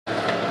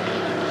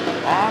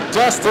On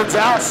Dustin's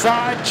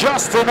outside,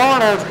 Justin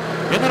Arnold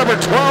in the number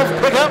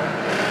 12 pickup.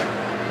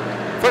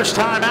 First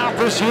time out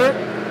this year.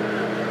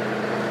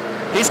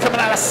 He's coming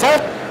out of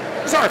Salt.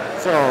 So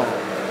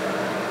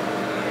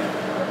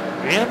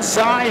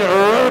inside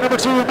row number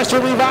 2, Mr.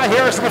 Levi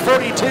Harrison, the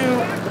 42.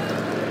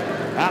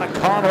 Out of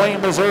Conway,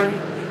 Missouri.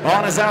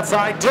 On his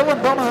outside,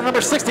 Dylan Bowman, the number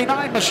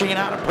 69 machine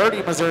out of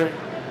Purdy, Missouri.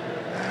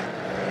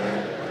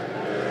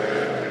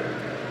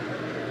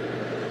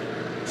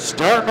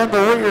 Starting in the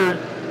rear,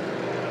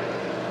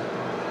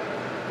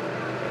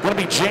 going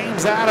to be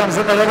James Adams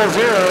in the double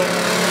 0.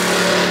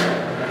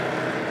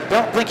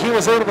 Don't think he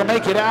was able to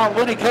make it out.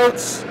 Lenny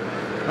Coates,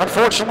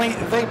 unfortunately,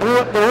 they blew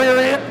up the rear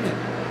end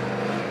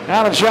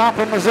out of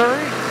Joplin,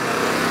 Missouri.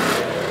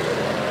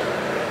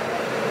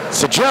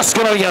 So just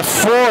going to be a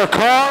 4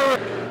 car.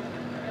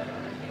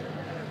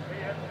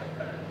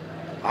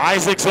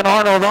 Isaacs and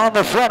Arnold on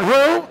the front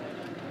row.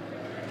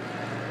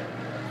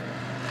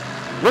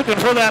 Looking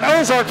for that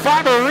Ozark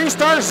Fiber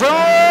restart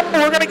zone.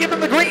 We're going to give him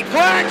the green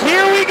flag.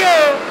 Here we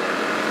go.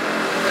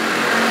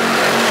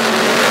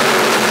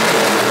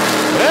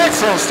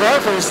 Excellent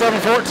start for the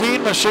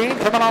 714 machine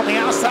coming on the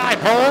outside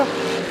pole.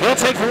 He'll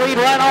take the lead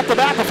right off the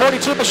bat. The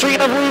 42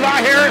 machine of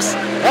Levi Harris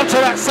up to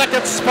that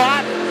second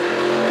spot.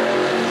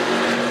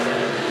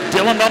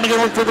 Dylan Bowman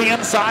going to look to the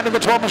inside of the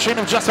 12 machine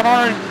of Justin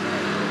Arnold.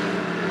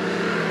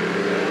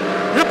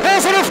 He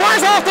pulls it and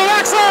flies off the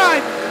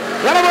backside.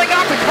 That'll bring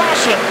out the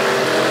caution.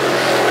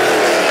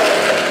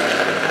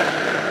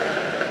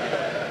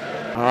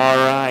 All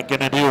right,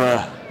 gonna do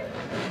a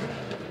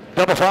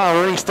double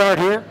file restart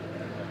here.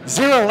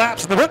 0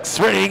 laps in the books,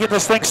 ready to get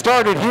this thing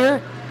started here.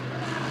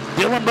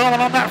 Dylan Bowman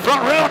on that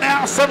front row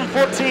now,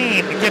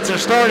 714 gets her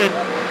started.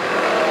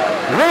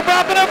 Rope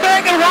up and a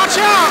bang and watch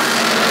out.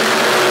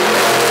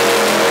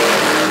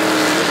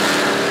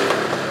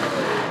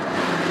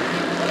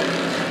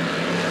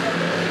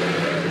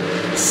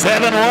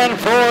 7-1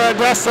 for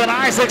Dustin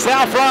Isaacs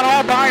out front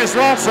all by his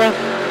lonesome.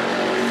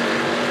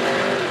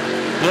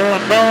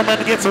 Dylan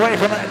Bowman gets away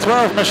from that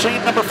 12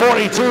 machine, number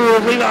 42,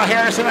 Levi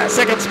Harris in that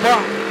second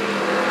spot.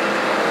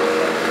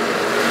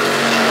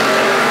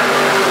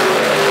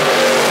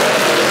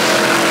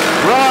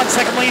 Ron,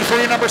 second lead for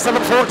your number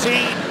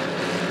 714.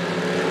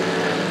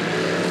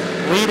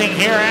 Leading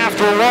here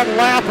after 1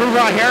 lap,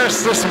 Levi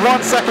Harris just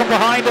 1 second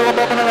behind Dylan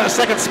Bowman in that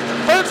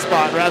third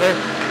spot rather.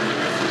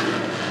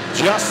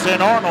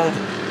 Justin Arnold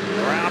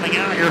rounding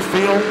out your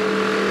field.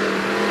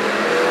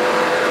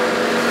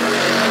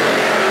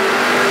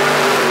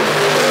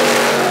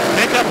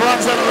 Pickup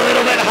runs it a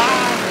little bit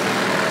high.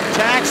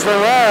 Tax the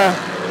wall.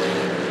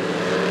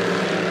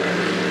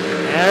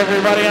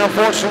 Everybody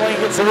unfortunately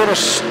gets a little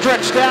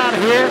stretched out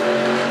here.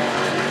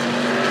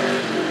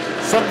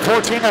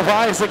 714 of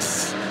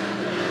Isaacs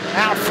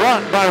out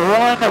front by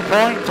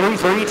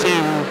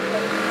 1.332.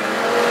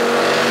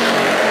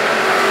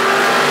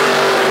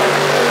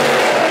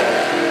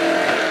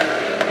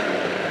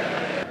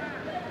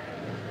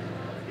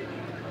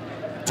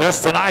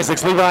 Dustin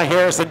Isaacs, Levi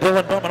Harris, and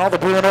Dylan Bowman, all the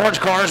blue and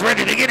orange cars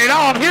ready to get it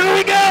on. Here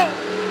we go.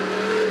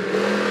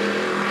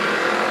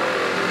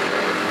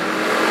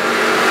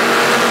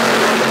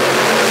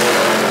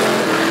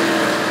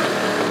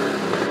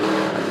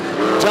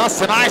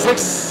 Dustin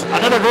Isaacs,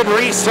 another good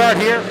restart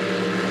here.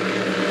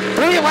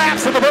 3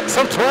 laps in the books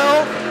of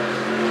 12.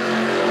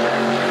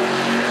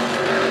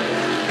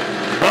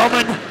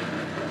 Bowman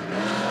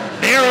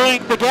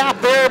narrowing the gap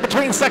there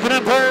between second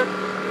and third.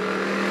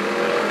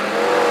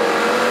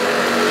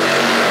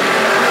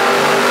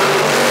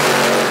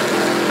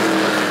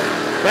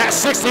 That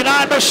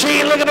 69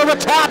 machine looking to the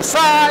top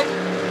side.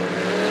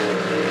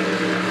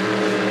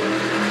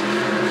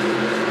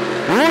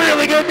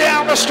 Really good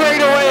down the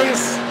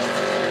straightaways.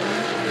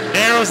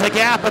 Narrows the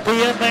gap at the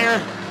end there.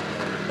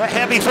 The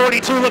heavy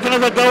 42 looking to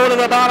go to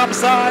the bottom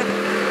side.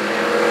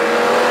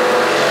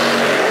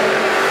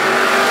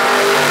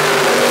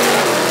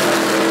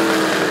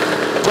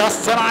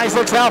 Dustin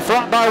Isaacs out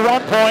front by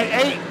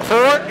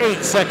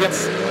 1.848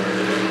 seconds.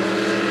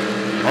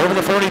 Over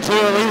the 42,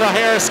 Levi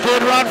Harris,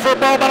 good run for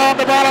Bowman on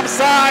the bottom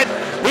side.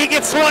 He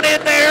gets one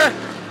in there.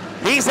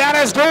 He's at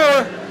his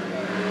door.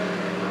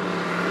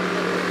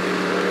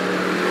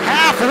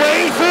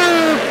 Halfway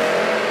through.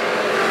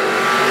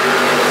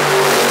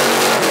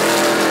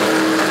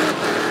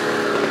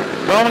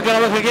 Bowman gonna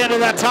look again to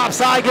that top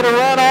side, get a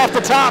run off the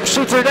top,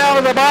 shoots her down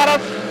to the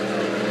bottom.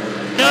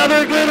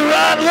 Another good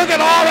run. Look at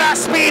all that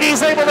speed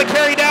he's able to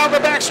carry down the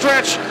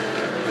backstretch.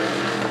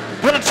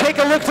 Gonna take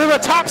a look to the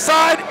top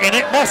side, and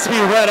it must be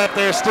red up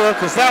there still,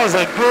 because that was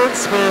a good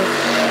spin.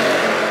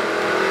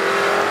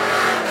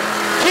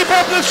 Keep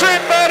up the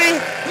trend, buddy.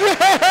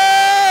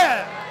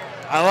 Yeah!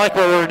 I like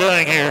what we're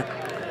doing here.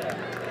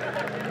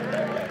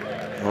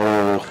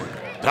 Oh,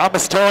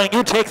 Thomas Towing,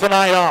 you take the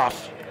night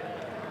off.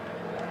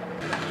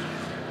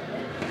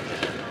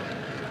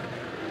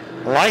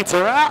 Lights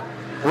are out.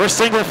 We're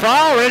single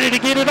file, ready to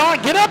get it on.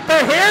 Get up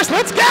there, Harris.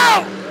 Let's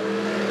go.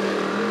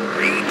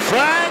 Green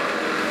flag.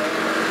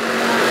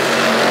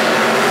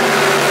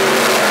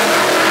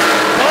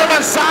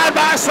 Going side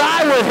by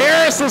side with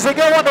Harris as they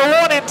go into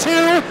 1 and 2.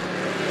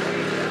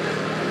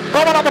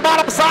 Bowman on the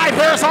bottom side,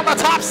 Harris on the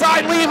top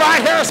side. Levi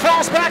Harris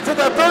falls back to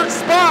the 3rd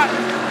spot.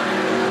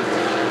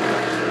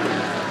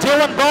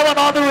 Dylan Bowman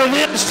on the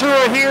revenge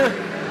tour here.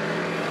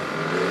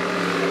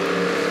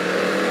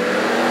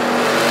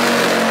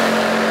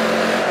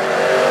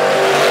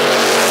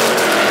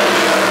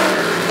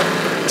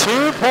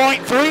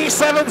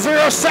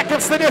 .370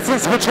 seconds the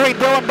difference between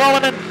Dylan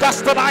Bowman and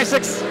Dustin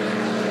Isaacs.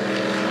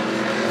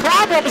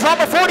 Problems on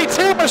the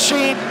 42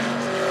 machine.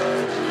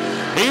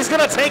 He's going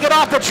to take it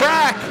off the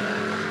track.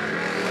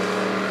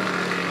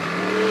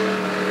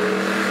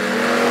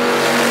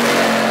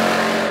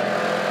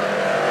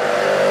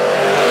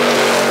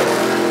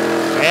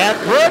 And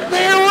good,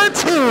 there were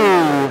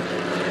 2.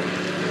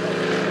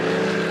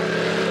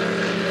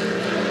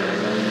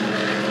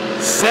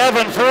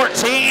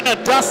 7:14,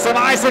 and Dustin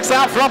Isaacs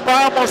out front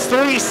by almost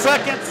 3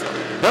 seconds.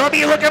 They'll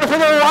be looking for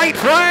the white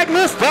flag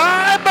this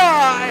time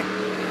by.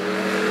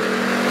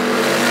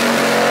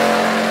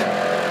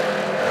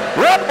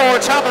 One more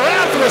time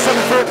around for the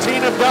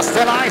 7:14 of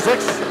Dustin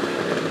Isaacs.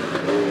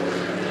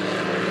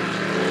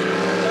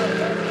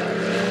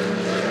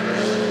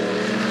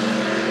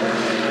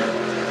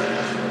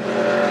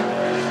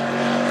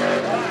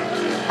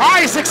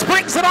 Isaacs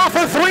brings it off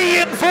a 3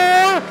 and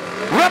 4.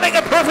 Running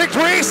a perfect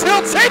race,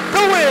 he'll take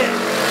the win.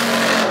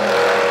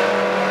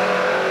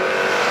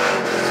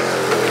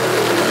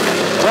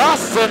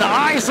 Dustin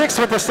Isaacs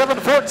with the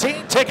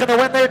 7:14 taking the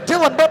win there.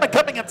 Dylan Bowman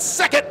coming in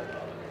 2nd.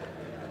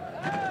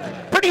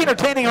 Pretty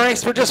entertaining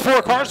race for just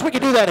 4 cars. We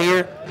can do that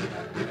here.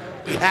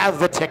 We have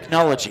the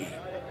technology.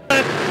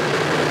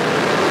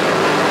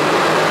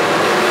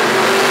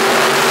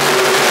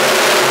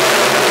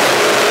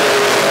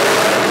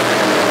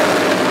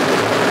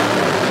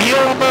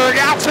 Muhlenberg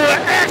out to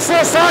an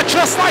excellent start,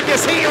 just like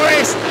his heat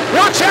race.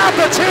 Watch out,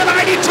 the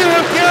 292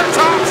 of Garrett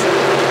Thompson.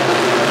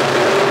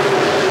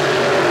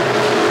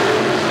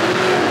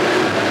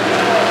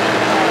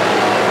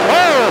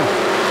 Oh!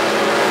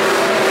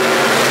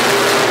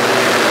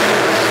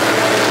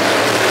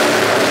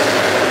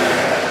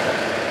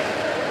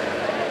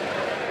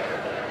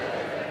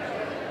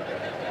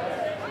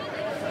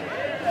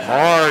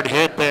 Hard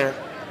hit there.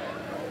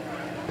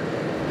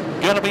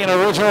 Going to be an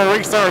original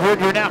restart here.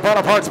 Your Napa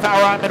Auto Parts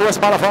Power on Midwest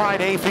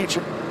Modified A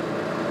feature.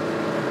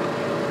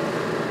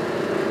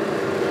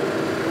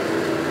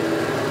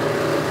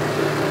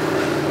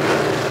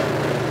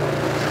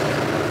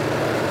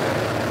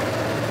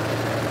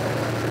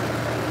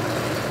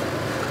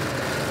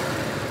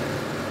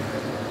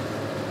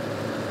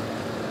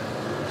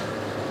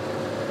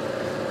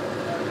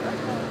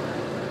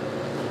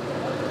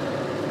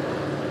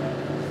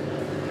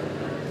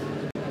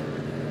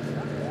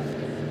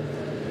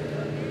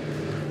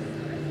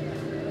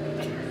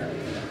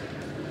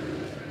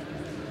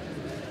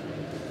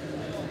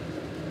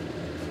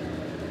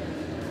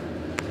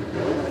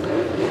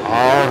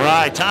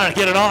 Time to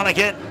get it on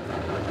again.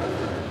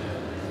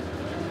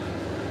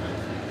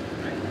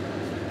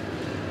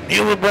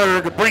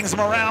 Muhlenberg brings him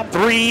around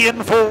 3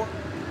 and 4.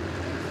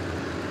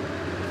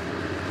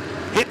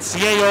 Hits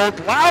the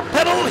old loud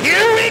pedal.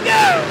 Here we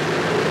go.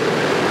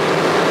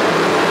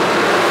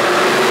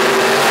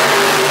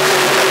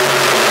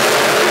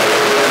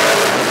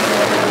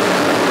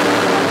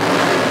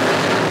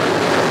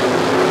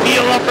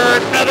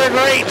 Muhlenberg, another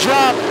great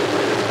jump.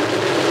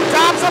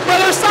 Thompson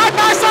brothers side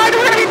by side,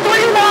 ready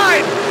 3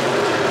 wide.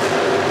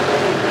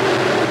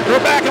 We're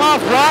backing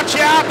off, watch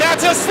out,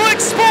 that's a slick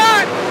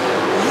spot!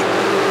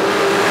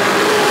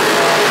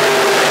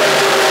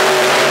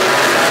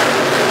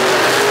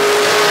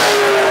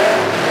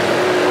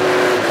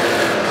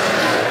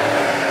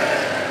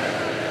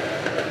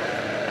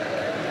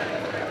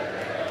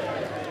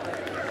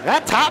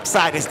 That top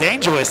side is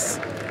dangerous.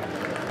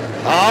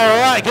 All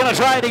right, gonna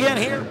try it again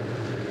here.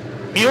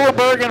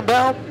 Muhlenberg and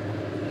Bell.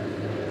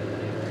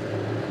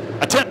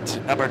 Attempt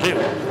number 2,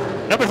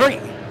 number 3,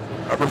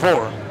 number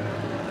 4.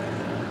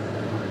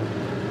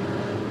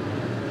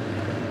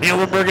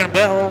 Muhlenberg and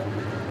Bell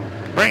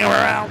bring him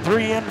around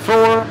 3 and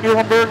 4.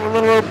 Muhlenberg with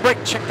a little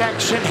brake check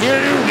action. Here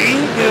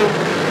we go.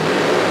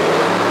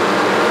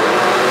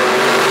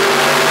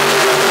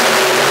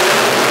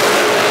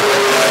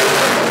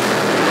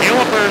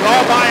 Muhlenberg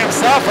all by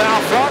himself and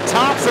out front.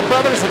 Thompson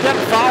brothers again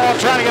follow,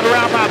 trying to get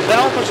around that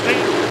Bell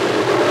machine.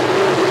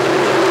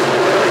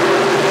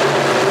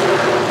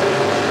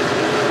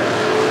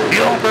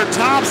 Muhlenberg,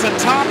 Thompson,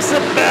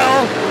 Thompson,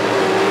 Bell.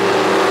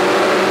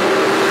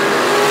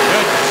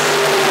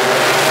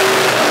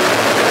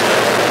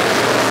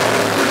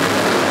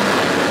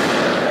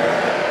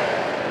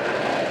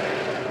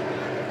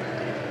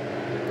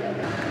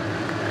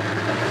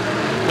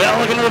 Bell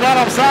looking to the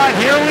bottom side.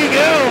 Here we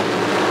go.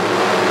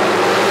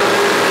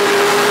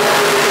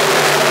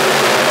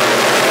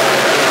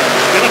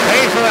 Gonna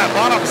pay for that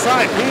bottom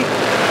side, Pete.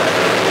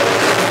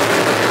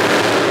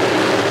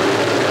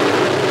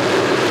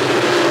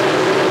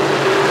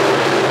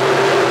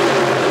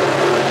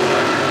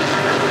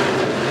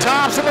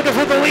 Thompson looking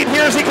for the lead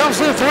here as he comes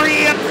through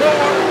 3 and 4.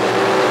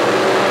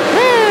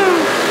 Woo!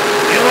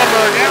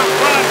 Muhlenberg out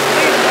front,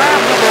 leading lap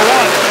number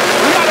 1.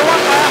 We got a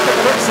 1 lap at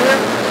the books here.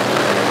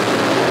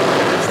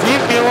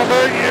 Steve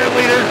Muhlenberg, your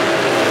leader.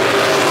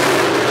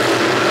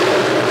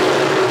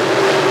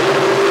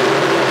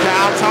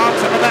 Kyle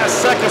Thompson in that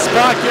second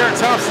spot. Garrett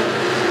Thompson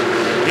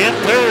in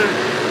third.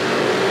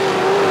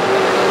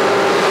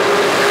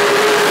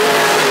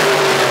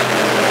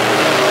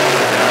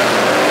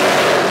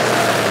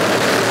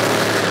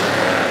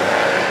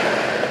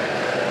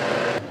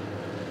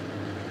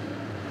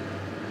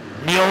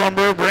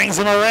 Muhlenberg brings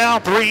him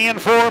around, 3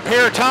 and 4.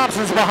 Pierre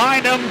Thompson's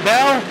behind him.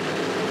 Bell.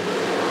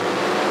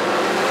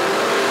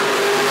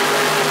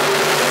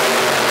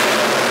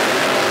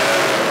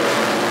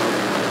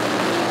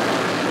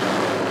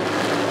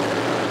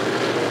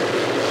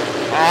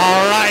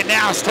 All right,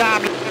 now it's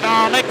time to get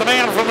on. Make the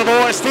man from the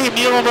boys, Steve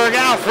Muhlenberg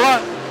out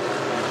front.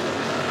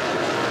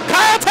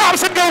 Kyle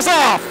Thompson goes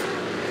off.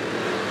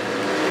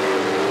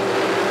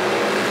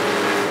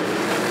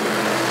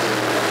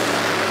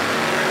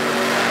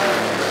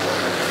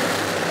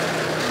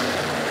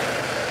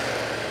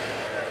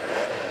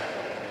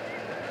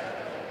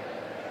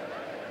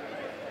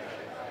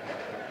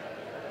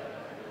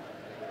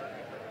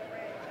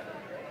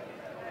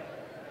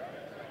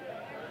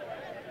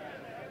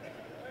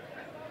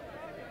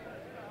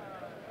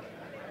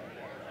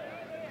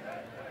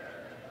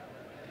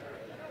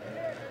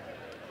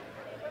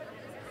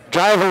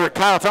 Driver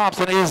Kyle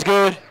Thompson is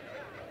good.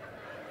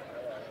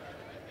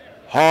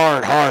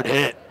 Hard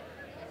hit.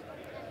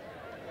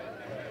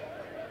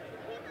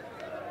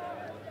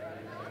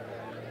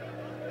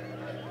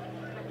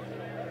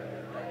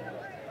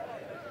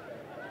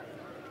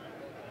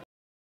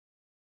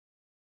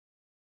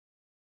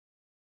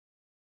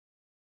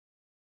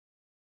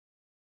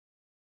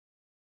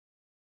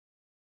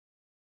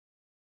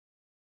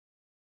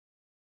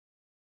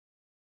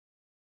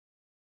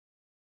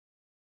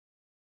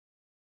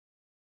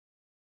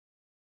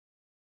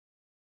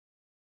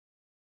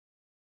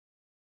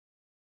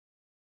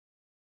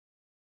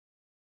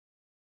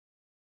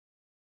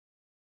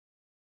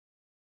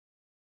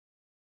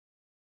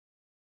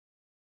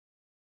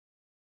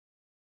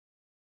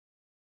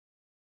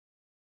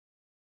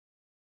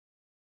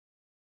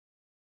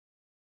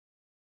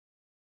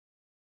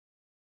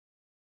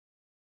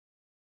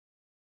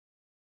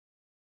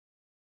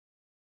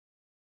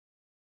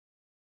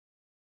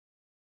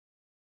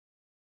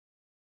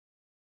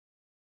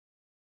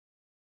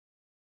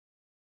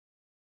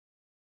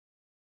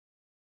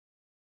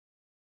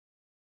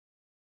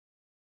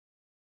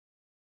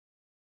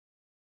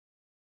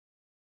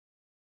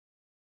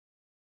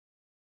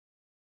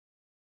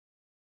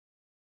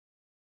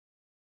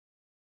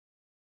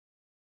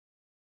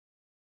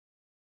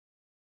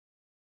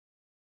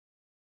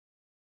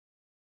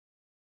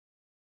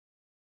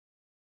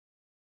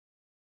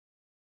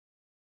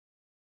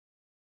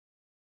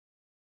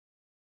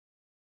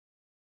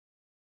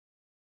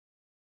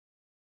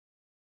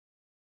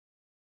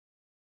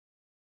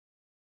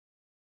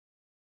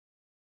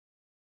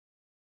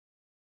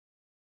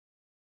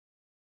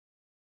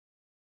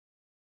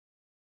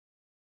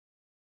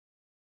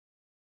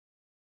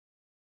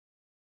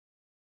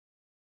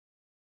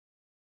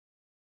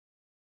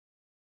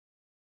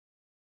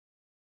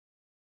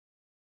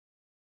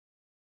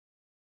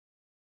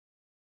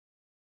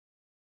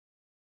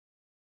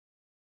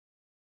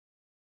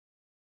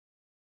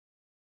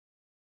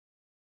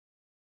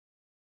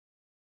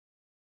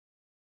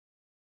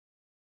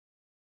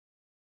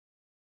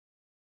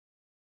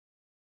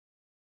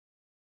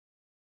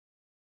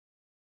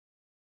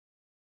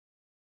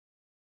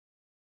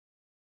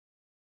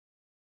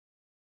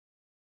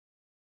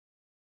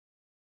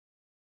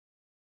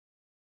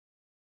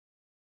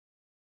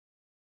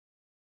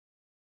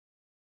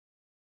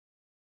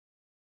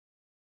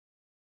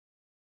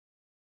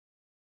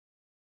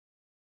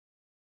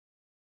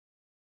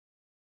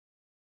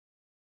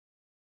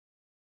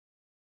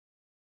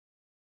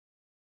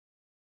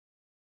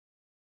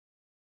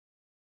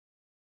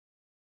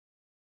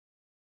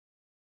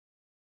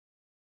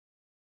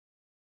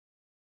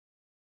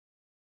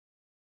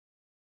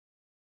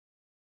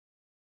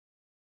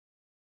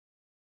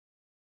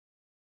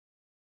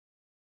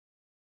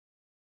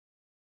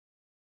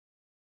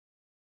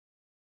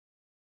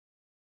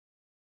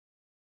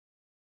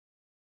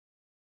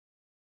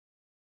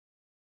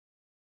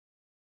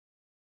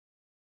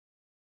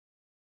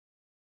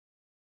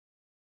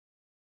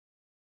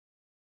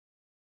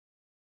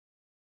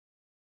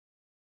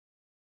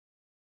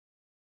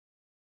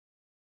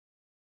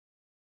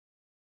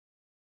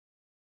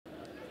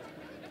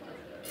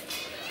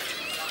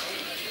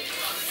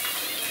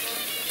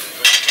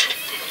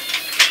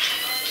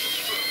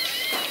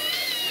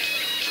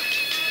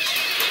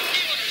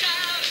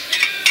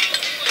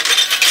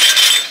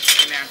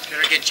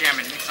 Get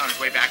jamming. He's on his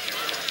way back here.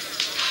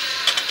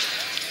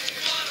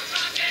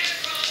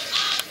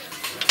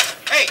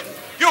 Hey,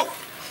 you!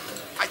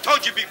 I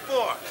told you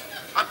before.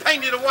 I'm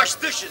paying you to wash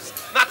dishes,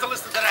 not to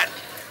listen to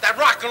that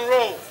rock and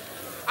roll.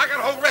 I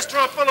got a whole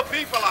restaurant full of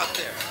people out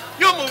there.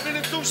 You're moving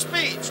in 2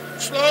 speeds,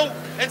 slow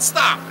and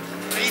stop.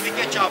 I need to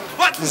get your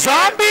butt.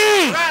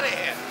 Zombie! Get out of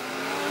here.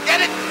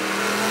 Get it?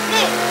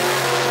 Move.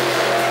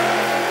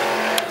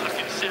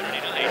 Fucking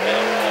Saturday night,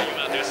 man.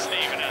 You out there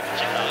slaving out the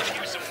job.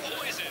 Here's some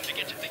poison to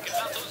get you thinking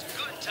about those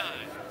good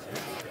times.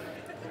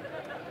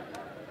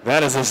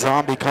 That is a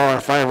zombie car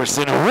if I ever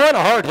seen it. What a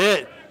hard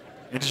hit.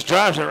 It just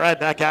drives it right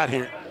back out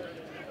here.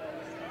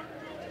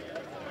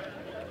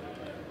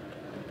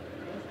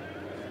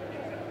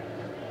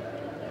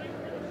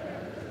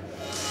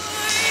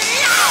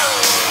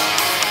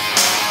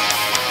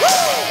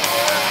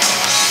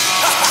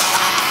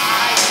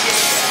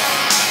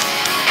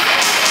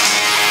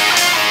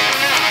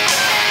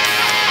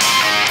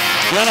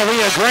 Gonna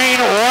be a green,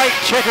 white,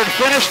 checkered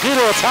finish due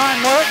to a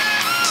time mark.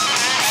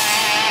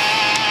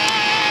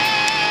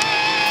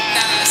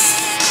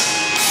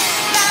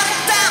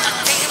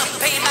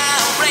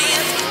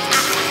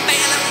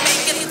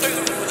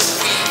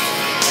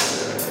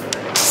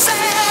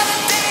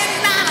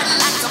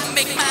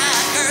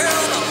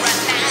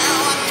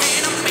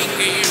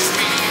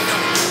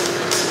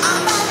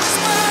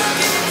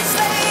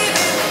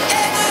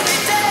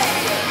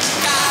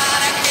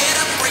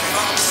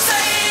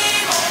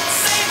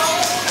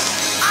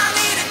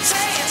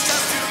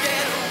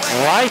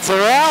 Lights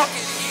are out.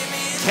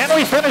 Can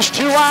we finish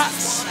 2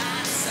 laps?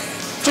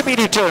 To be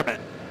determined.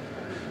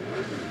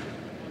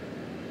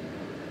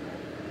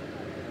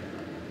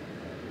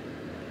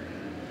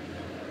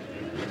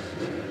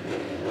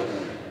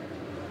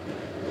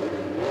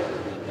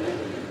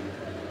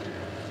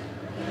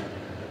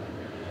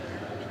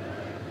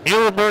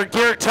 Muhlenberg,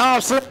 Garrett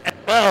Thompson,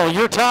 well,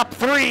 your top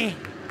 3.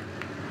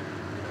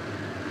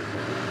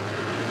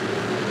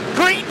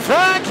 Green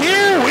flag,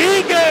 here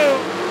we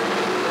go.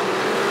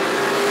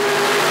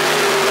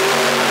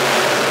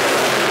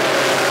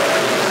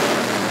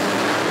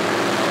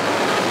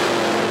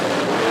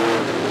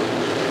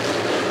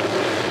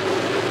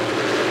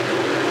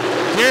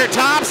 Garrett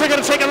Thompson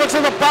going to take a look to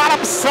the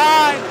bottom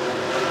side.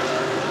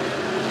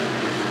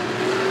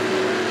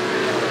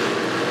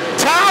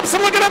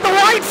 Thompson looking at the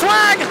white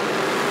flag.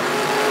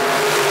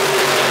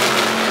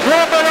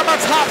 Muhlenberg on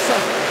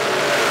Thompson.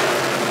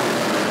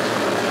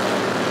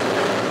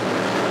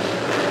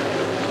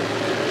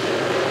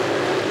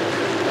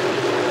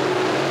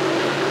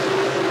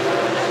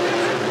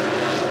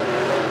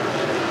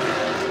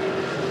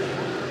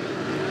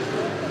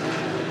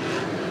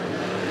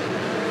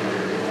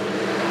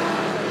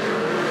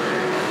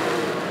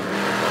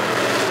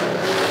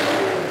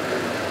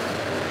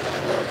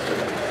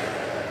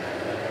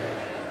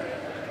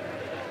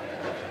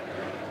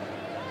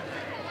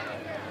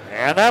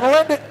 And that'll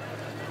end it.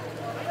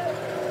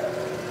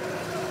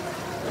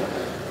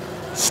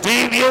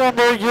 Steve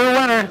Muhlenberg, your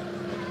winner.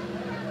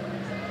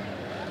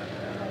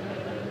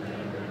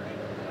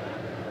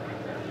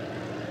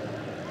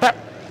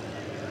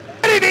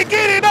 Ready to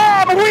get it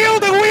on, wheel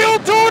to wheel,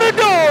 door to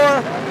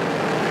door.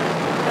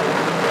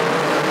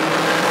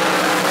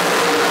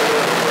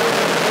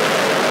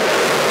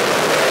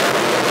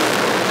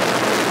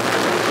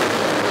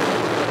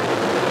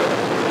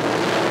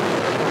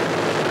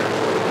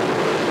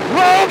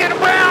 Logan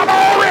Brown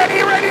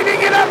already ready to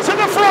get up to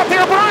the front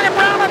there. Brian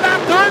Brown in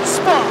that 3rd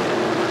spot.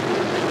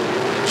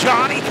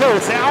 Johnny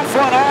Coates out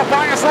front all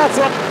by himself.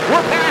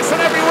 We're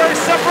passing everywhere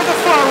except for the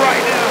front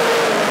right now.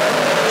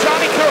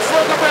 Johnny Coates,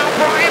 Logan Brown,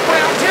 Brian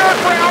Brown, Derek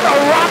Brown,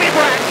 Robbie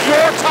Brown.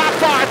 Your top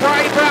 5.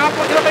 Brian Brown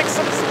looking to make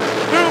some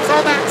moves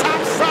on that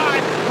top side.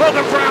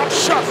 Logan Brown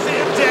shuts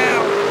him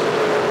down.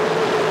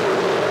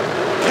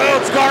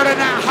 Coates guarding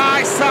that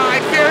high side.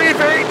 Very,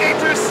 very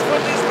dangerous for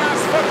these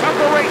last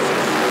couple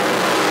races.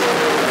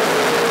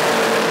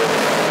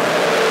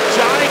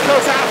 Johnny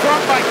Coates out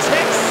front by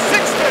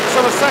 6/10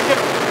 of a second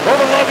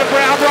over Logan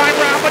Brown. Brian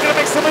Brown looking to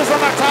make some moves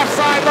on that top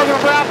side. Logan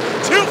Brown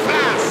too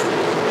fast.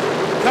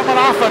 Coming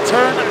off of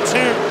turn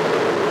 2.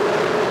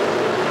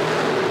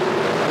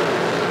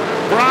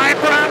 Brian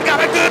Brown got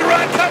a good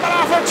run coming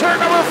off of turn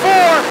number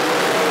 4.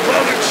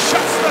 Logan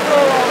shuts the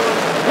door on him.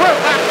 We're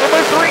lap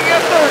number 3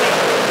 at 30.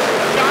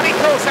 Johnny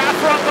Coates out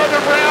front.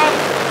 Logan Brown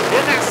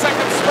in that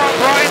 2nd spot.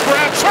 Brian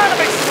Brown trying to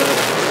make some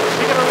moves.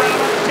 Taking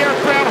around on Derek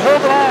Brown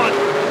holding on.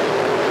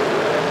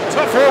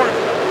 To 4th.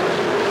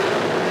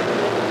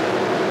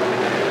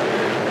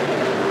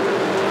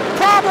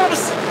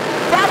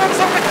 Problems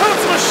on the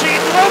Coates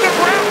machine. Logan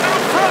Brown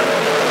out front.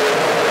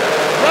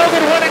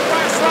 Logan winning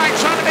last night,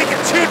 trying to make it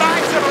 2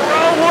 nights in a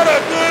row. What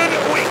a good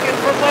weekend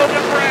for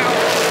Logan Brown.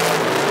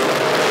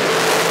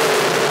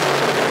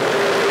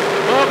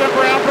 Logan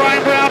Brown,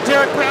 Brian Brown,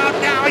 Derek Brown,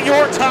 now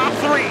your top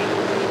 3.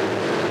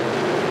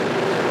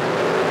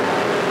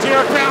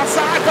 Derek Brown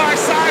side by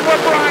side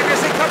with Brian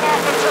as he come off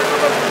the turn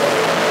number 4.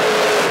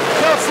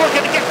 Coates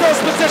looking to get those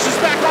positions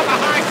back on the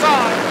high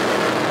side.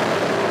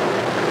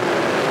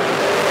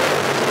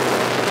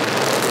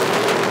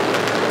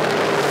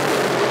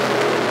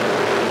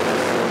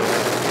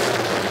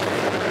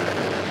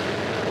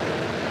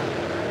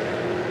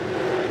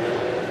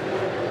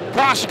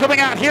 Caution coming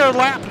out here,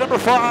 lap number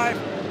 5.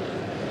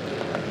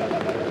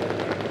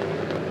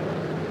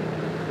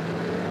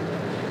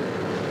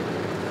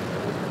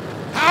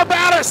 How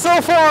about it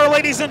so far,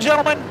 ladies and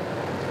gentlemen?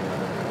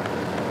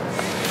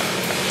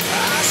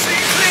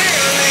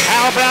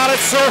 How about it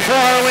so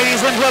far,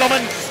 ladies and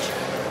gentlemen?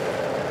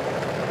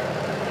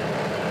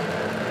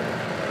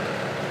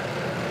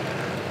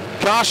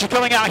 Josh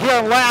coming out here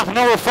on lap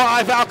number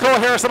 5. Alcoa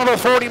Harrison, number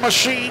 40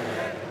 machine.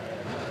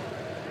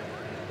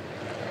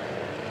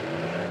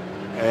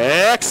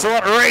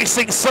 Excellent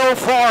racing so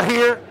far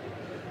here.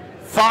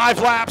 5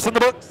 laps in the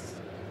books.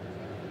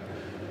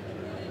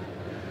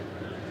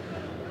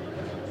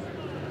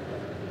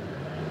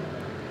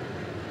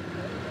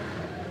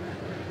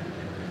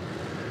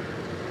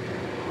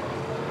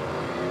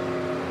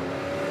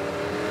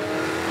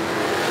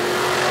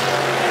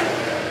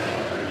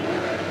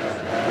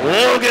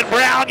 Logan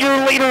Brown,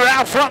 your leader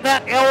out front,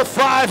 that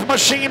L5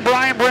 machine.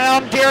 Brian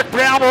Brown, Derek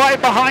Brown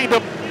right behind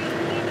him.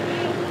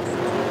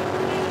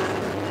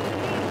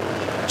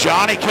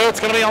 Johnny Coates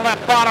going to be on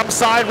that bottom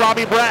side.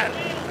 Robbie Bratt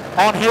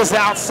on his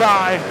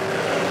outside.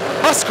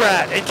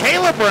 Muskrat and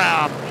Caleb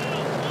Brown.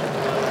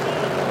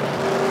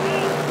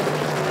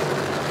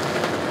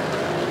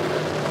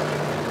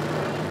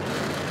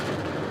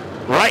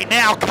 Right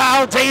now,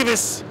 Kyle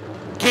Davis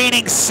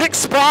gaining 6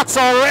 spots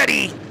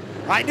already.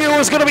 I knew it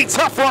was going to be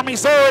tough for him.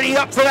 He's already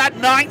up to that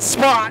 9th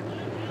spot.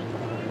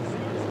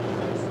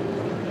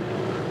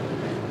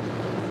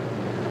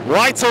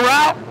 Lights are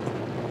out.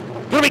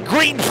 Going to be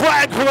green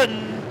flag for the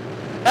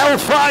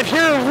L5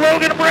 here.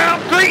 Logan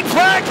Brown, green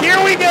flag.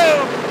 Here we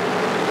go.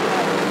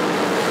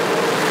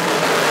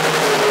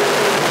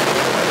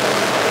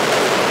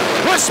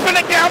 We're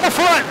spinning down the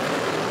front.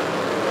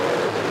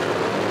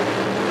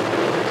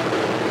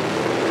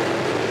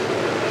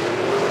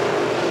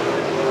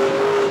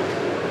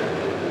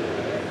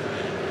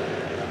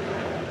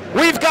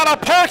 We've got a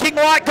parking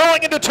lot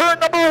going into turn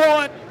number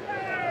 1.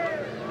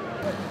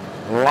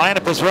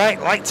 Lineup is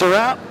right, lights are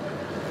out.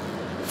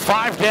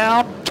 5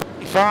 down,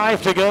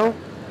 25 to go.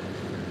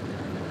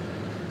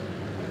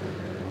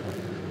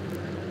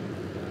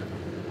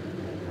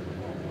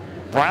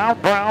 Brown,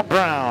 Brown,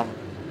 Brown,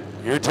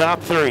 your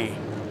top 3.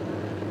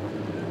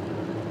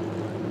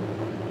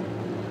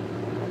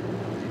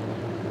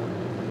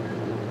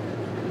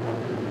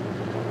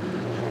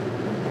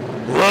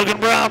 Logan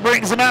Brown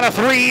brings him out of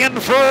 3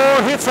 and 4,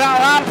 hits out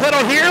loud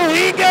pedal, here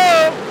we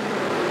go.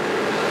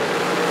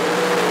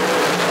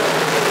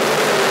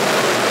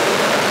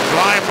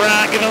 Brian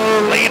Brown giving a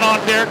little lean on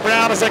Derek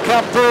Brown as they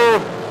come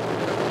through.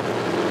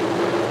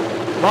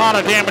 A lot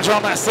of damage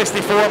on that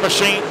 64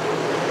 machine.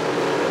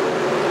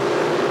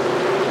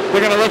 They're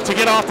going to look to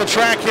get off the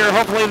track here.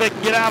 Hopefully they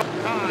can get out of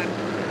time.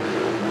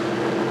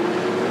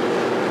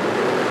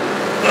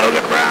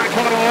 Logan Brown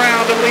coming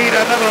around to lead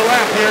another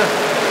lap here.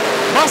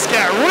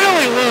 Muscat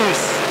really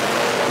loose.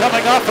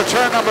 Coming off of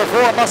turn number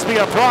 4 must be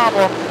a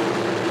problem.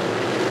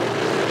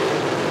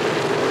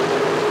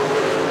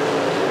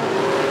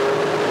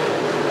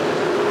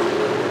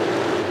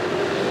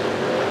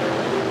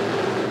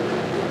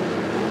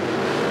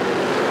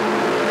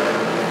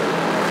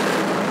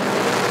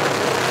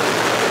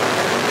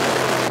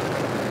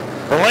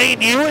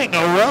 Blaine Ewing,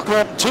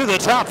 welcome to the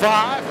top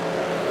 5.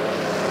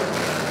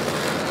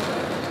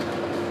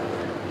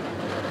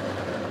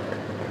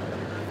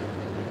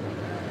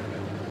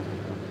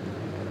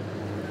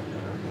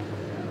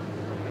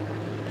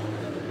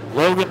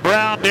 Logan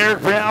Brown,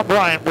 Derek Brown,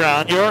 Brian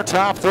Brown, your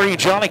top 3,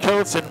 Johnny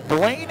Coates and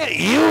Blaine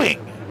Ewing.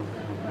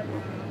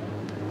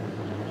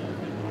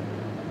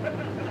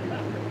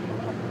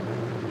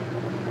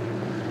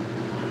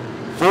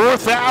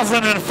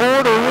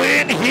 $4,004 to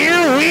win,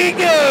 here we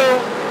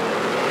go.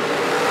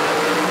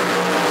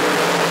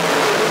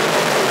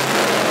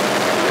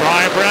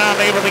 Brian Brown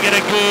able to get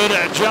a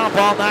good jump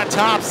on that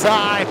top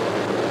side.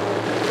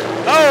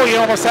 Oh, he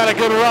almost had a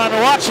good run,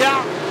 watch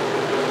out.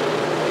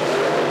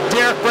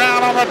 Derek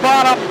Brown on the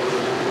bottom.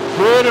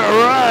 Good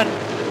run.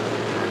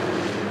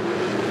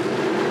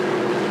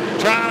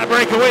 Trying to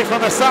break away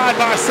from the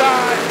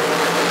side-by-side.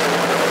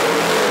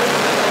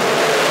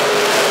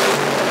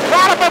 A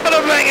lot of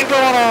momentum banging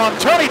going on.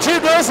 22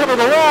 goes into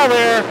the wall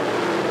there.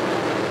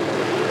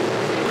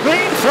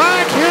 Green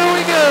flag, here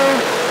we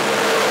go.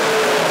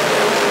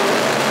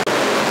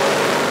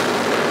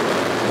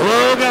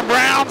 Logan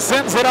Brown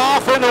sends it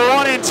off into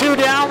 1 and 2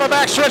 down the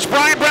backstretch.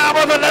 Brian Brown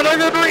with another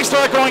good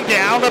restart going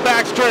down the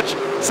backstretch.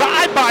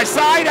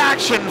 Side-by-side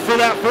action for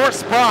that 4th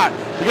spot.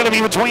 They're going to be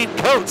between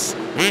Coates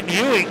and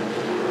Ewing.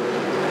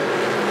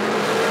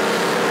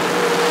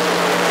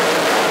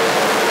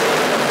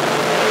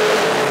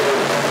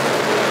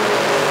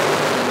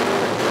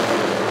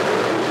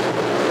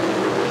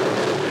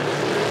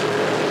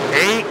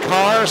 Eight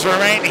cars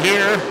remain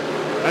here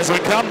as we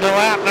come to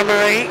lap number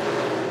 8.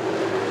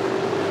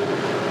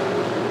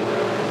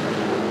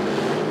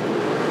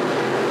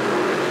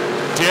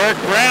 Derek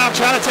Brown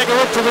trying to take a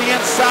look to the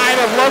inside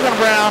of Logan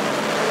Brown.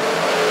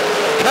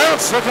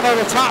 Coates looking at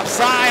the top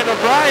side of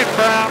Brian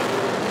Brown.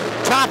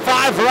 Top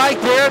 5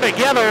 right there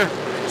together.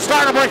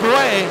 Starting to break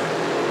away.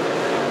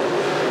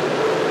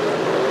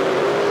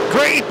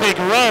 Great big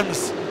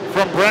runs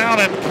from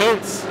Brown and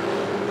Coates.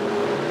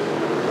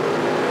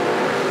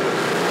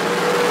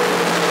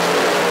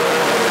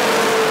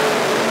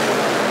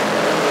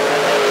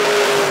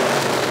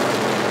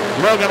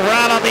 Logan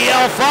Brown on the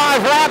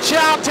L5. Watch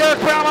out. Derek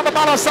Brown on the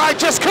bottom side.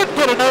 Just couldn't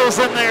get a nose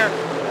in there.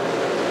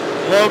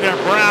 Logan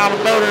Brown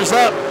motors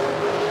up.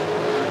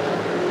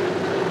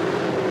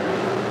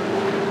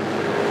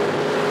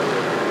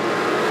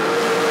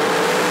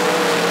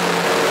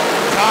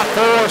 Top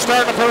four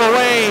starting to pull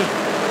away.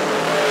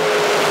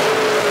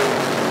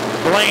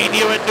 Blaine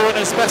Hewitt doing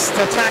his best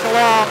to tag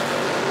along.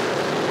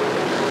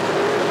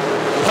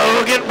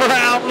 Logan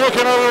Brown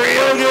looking over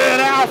real good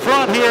out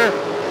front here.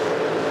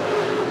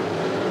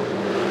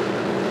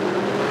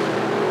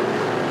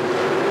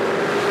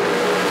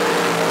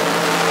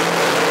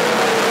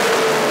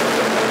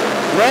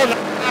 Logan,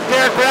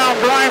 Derek Brown,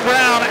 Brian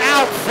Brown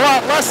out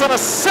front. Less than a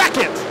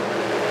second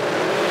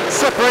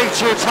separates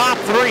your top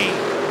three.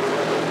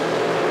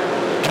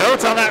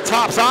 Coates on that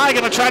top side,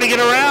 going to try to get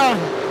around.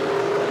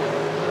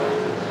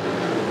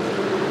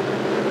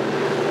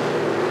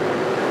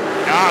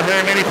 Not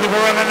very many people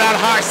running that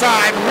high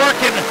side,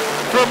 working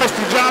for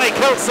Mr. Johnny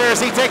Coates there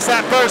as he takes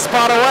that third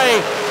spot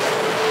away.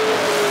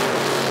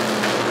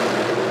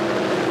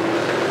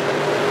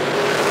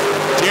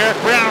 Derek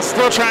Brown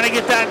still trying to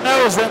get that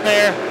nose in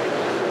there.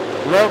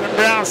 Logan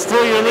Brown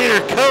still your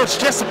leader. Coates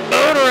just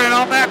motoring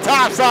on that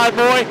top side,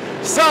 boy.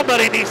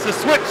 Somebody needs to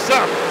switch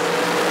something.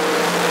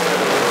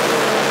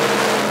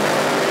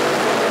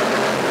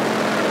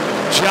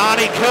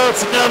 Johnny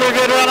Coates, another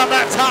good run on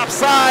that top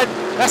side.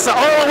 That's the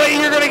only way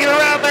you're going to get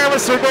around there,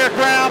 Mr. Derek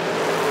Brown.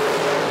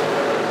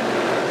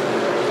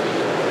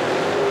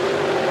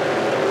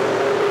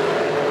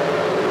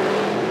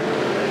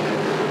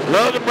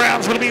 Logan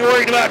Brown's going to be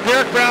worried about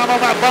Derek Brown on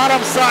that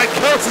bottom side.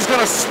 Coates is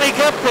going to sneak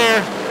up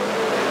there.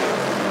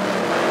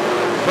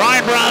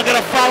 Brian Brown going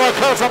to follow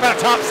Coates on that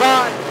top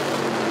side.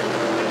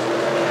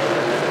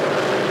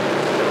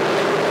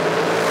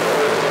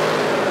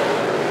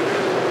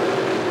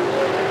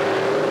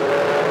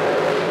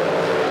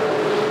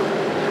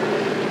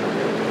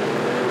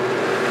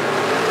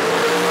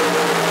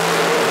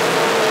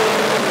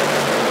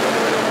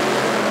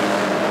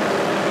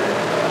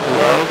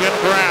 Logan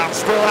Brown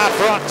still out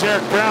front.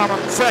 Derek Brown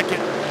on second.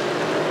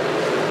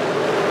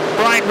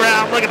 Brian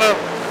Brown looking to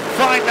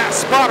find that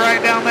spot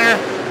right down there.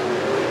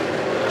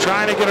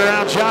 Trying to get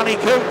around Johnny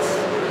Coates.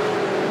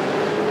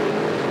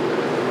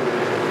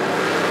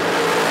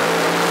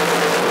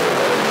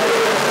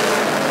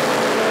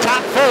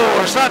 Top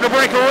four starting to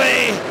break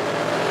away.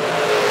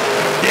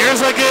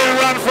 Here's a good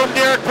run from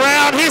Derek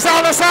Brown. He's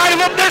on the side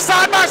of him. They're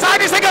side by side.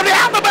 He's going to go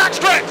down the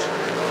backstretch.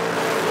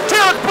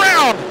 Derek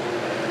Brown.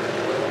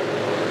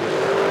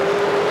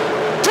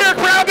 Derek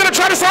Brown going to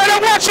try to slide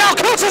out. Watch out.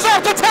 Coates is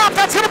off the top.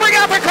 That's going to bring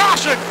out the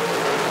caution.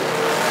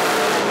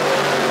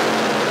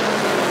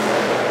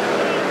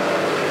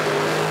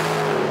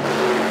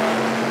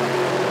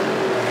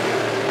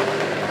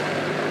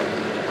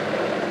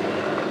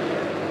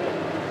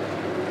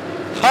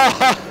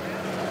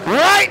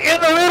 Right in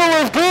the middle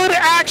of good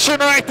action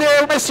right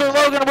there, Mr.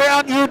 Logan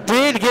Brown. You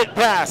did get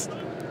past.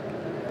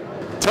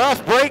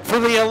 Tough break for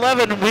the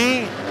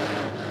 11B.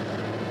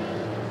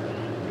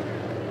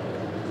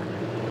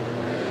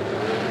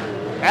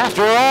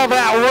 After all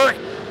that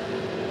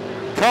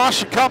work,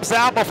 caution comes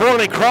out before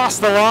they cross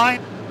the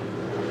line.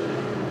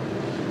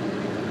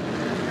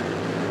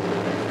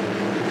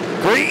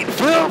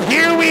 Greenfield,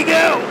 here we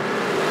go.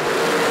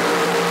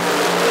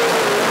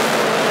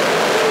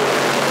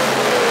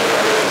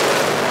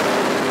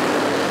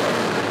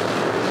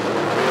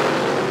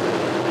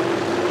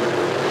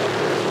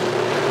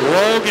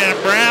 Logan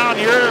Brown,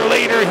 your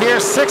leader here,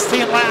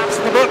 16 laps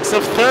in the books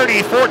of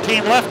 30,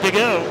 14 left to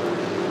go.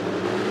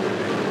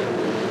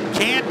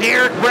 Can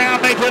Derek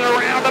Brown make it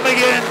around him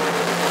again?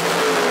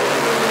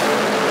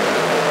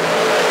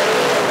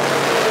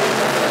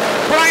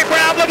 Brian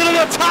Brown looking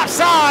at the top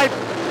side.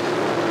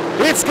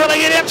 It's going to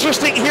get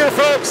interesting here,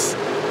 folks.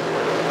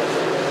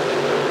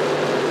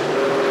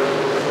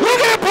 Look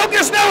at him poke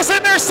his nose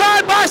in there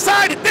side by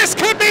side. This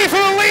could be for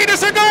the lead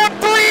as they're going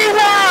 3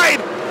 wide.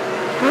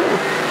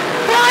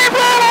 Brian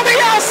Brown on the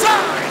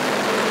outside.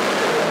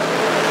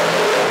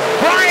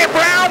 Brian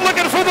Brown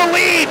looking for the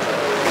lead.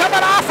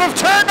 Coming off of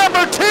turn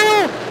number 2.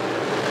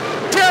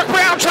 Derek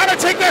Brown trying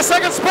to take that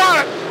second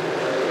spot.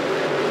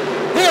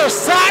 They're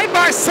side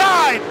by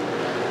side.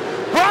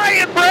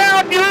 Brian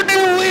Brown, your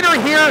new leader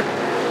here.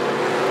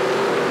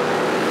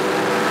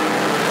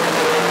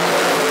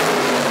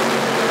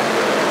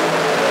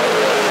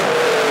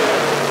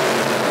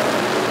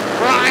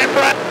 Brian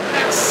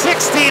Brown,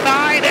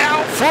 69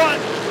 out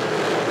front.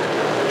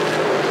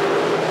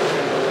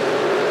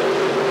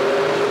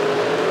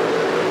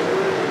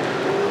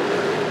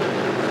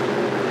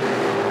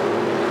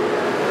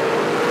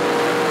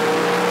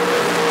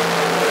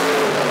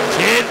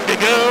 To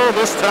go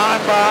this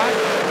time by.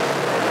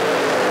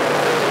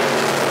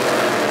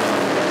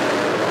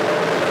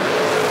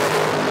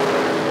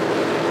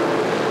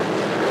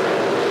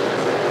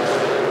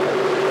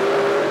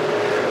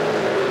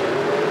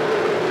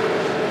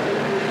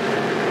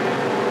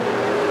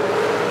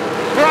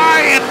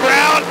 Brian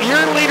Brown,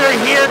 your leader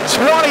here,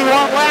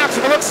 21 laps,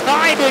 and it looks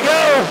 9 to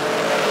go.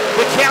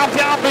 The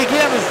countdown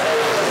begins.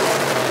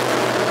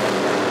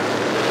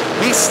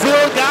 He's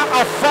still got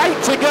a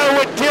fight to go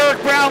with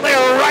Derek Brown there,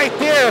 right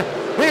there.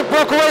 They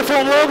broke away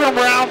from Logan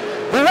Brown.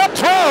 The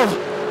 112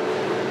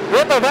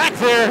 in the back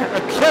there,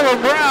 Kevin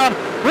Brown.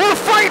 We're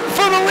fighting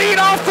for the lead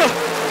off the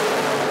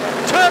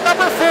turn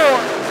number 4.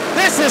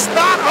 This is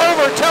not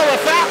over till the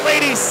fat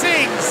lady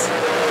sings.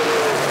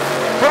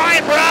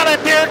 Brian Brown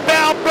and Derek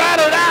Brown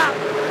battled out.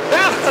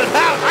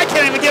 I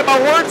can't even get my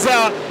words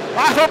out.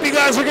 I hope you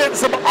guys are getting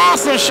some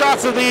awesome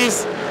shots of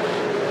these.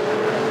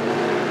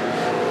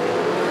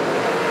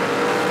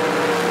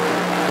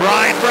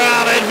 Brian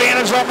Brown,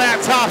 advantage on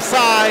that top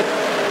side.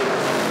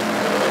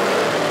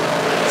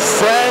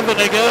 7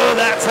 to go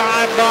that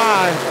time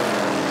by.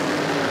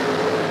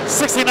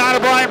 69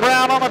 of Brian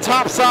Brown on the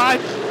top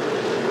side.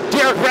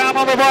 Derek Brown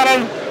on the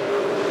bottom.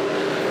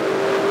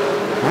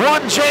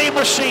 1J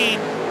machine.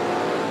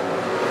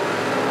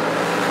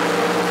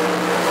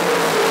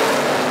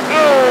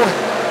 Oh,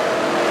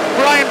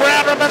 Brian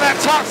Brown up on that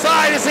top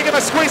side. Is he going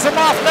to squeeze him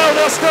off? No,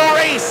 they'll still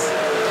race.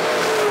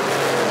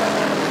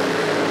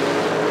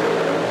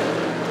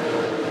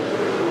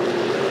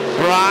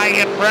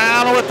 Brian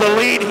Brown with the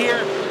lead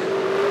here.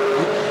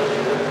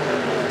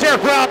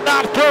 Derek Brown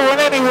not going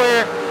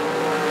anywhere.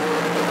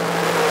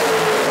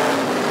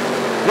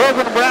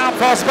 Logan Brown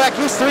falls back.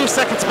 He's 3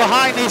 seconds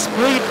behind this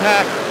lead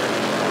pack.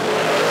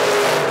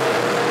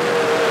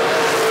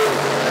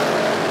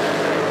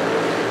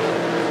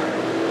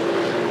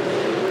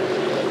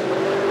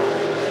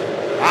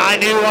 I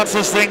knew once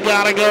this thing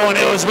got to go and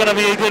it was going to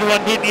be a good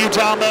one, didn't you,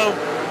 Tombo?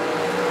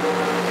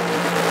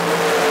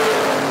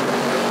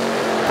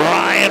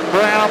 Brian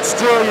Brown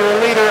still your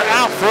leader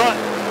out front.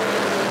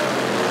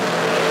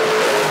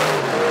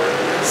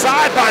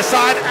 Side by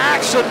side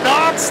action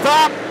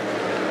non-stop.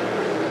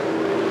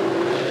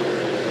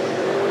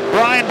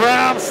 Brian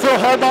Brown still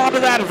holding on to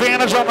that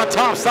advantage on the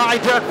top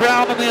side. Derek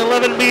Brown in the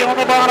 11B on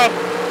the bottom.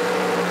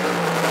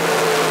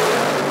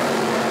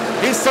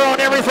 He's throwing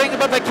everything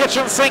but the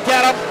kitchen sink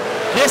at him.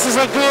 This is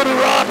a good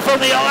run from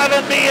the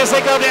 11B as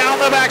they go down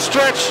the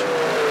backstretch.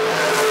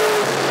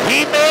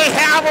 He may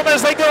have them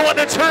as they go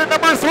into turn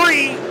number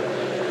 3.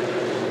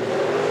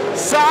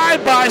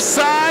 Side by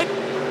side.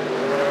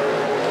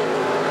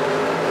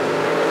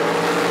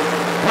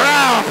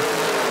 Brown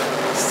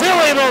still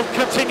able to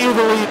continue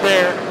the lead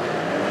there.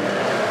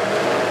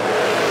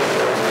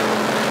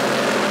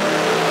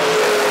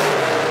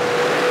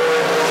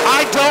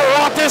 I don't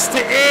want this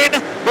to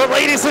end, but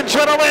ladies and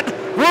gentlemen,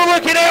 we're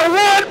looking at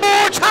one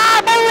more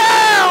time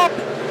around.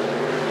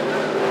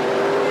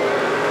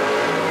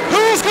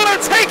 Who's going to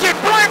take it?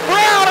 Brian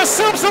Brown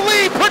assumes the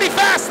lead pretty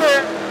fast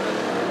there.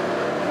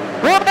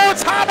 One more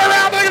time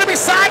around. They're going to be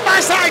side by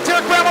side.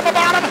 Derek Brown on the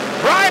bottom.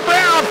 Brian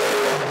Brown.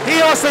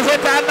 He also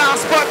hit that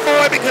mouse button,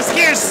 boy, because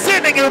here's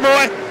sending your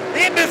boy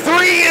into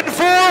 3 and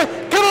 4.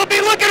 Going to be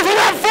looking for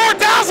that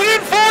 4,004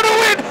 to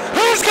win.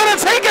 Who's going to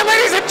take it,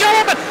 ladies and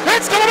gentlemen?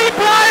 It's going to be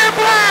Brian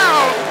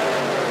Brown.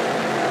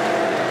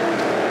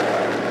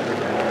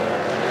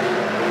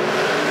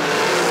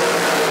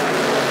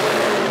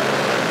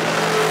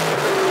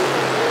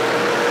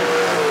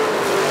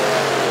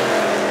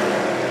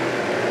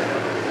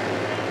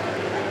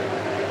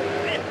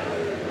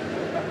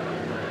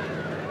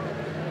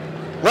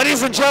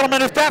 Ladies and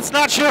gentlemen, if that's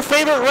not your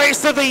favorite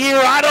race of the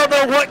year, I don't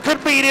know what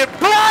could beat it.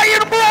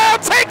 Brian Brown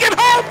taking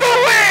home the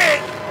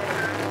win!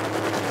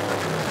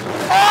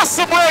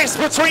 Awesome race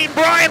between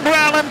Brian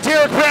Brown and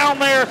Derek Brown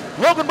there.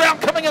 Logan Brown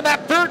coming in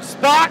that 3rd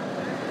spot.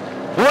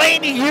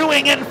 Wayne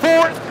Ewing in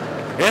 4th.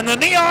 And the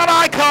neon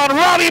icon,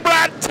 Robbie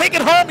Brad,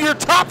 taking home your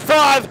top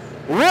 5.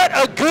 What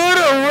a good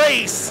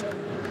race.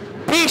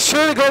 Be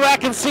sure to go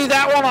back and see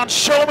that one on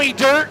Show Me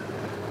Dirt,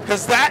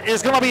 because that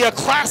is going to be a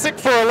classic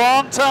for a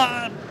long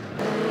time.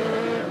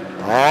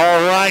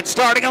 All right,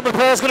 starting on the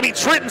pole is going to be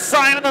Trenton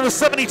Simon in the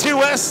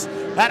 72S.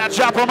 Out of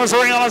Joplin,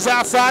 Missouri on his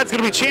outside is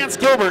going to be Chance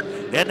Gilbert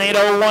in the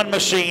 801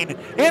 machine.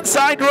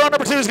 Inside row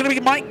number 2 is going to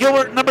be Mike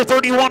Gilbert, number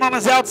 31 on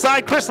his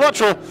outside. Chris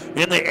Luttrell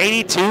in the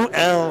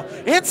 82L.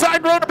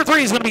 Inside row number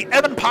 3 is going to be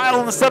Evan Pyle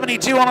in the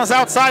 72 on his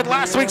outside.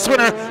 Last week's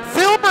winner,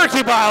 Phil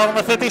Berkey-Pyle in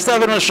the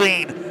 57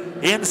 machine.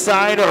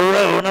 Inside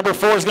row number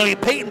 4 is going to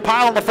be Peyton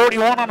Pyle in the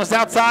 41 on his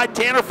outside.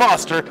 Tanner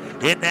Foster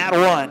in that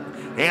 1.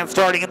 And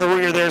starting in the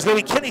rear there is going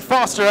to be Kenny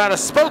Foster out of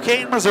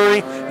Spokane,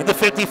 Missouri in the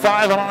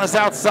 55, and on his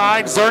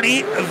outside,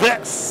 Zerny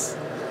Vetz.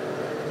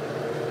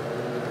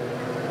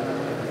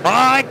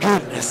 My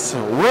goodness,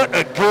 what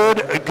a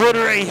good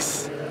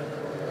race.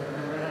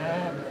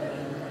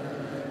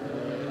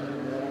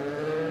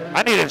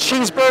 I need a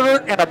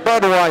cheeseburger and a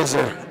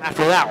Budweiser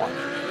after that one.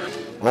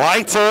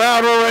 Lights are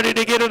out, we're ready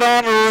to get it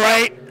on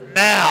right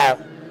now.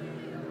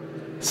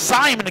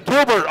 Simon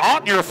Gilbert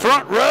on your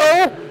front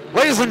row.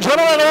 Ladies and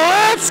gentlemen,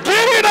 let's get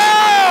it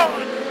on!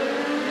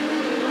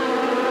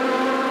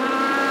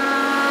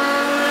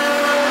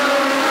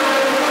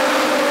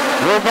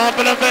 We're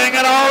bumping and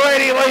banging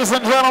already, ladies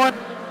and gentlemen.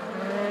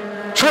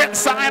 Trent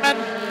Simon,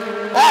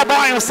 all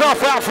by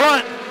himself out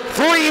front.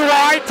 3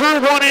 wide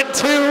through 1 and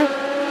 2.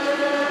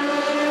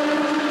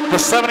 The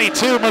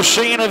 72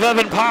 machine of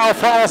Evan Pyle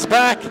falls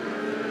back.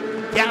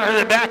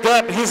 Gathered it back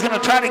up. He's going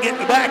to try to get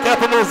back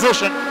up into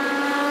position.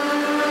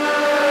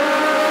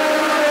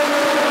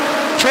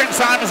 Trent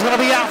Simon's going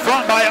to be out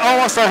front by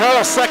almost a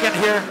whole second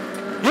here.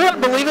 You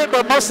wouldn't believe it,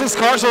 but most of these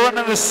cars are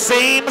running the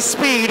same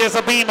speed as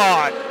a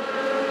B-Mod.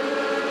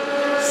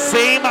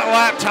 Same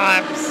lap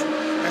times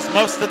as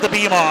most of the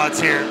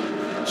B-Mods here.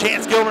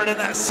 Chance Gilbert in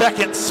that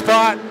second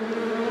spot.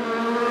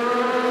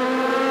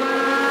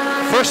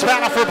 First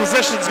battle for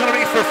position is going to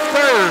be for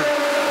third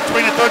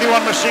between the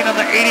 31 machine and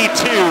the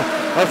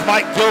 82 of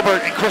Mike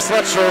Gilbert and Chris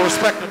Letchrow,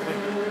 respectively.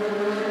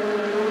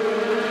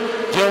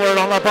 Gilbert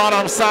on the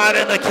bottom side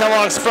in the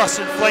Kellogg's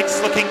Frosted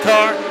Flakes looking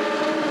car.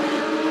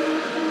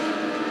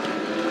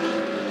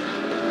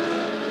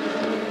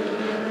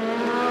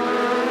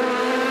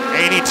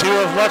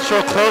 Of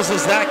Letchrow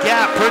closes that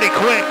gap pretty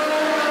quick.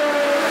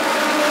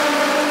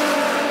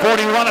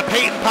 41 of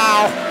Peyton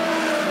Powell.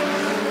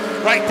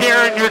 Right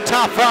there in your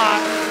top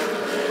five.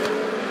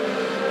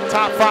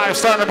 Top five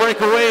starting to break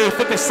away.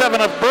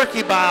 57 of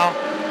Berkey Bow.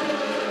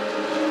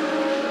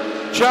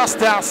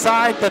 Just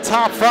outside the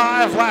top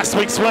five. Last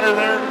week's winner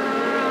there.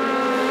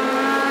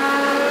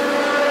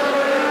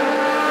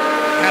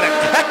 Had a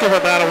heck of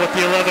a battle with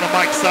the 11 of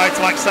Mike Seitz.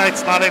 Mike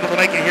Seitz not able to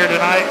make it here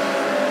tonight.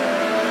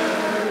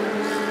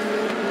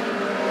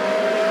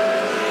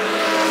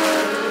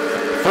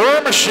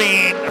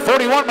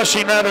 41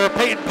 machine rather,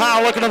 Peyton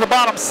Powell looking to the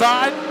bottom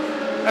side.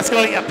 That's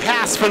going to be a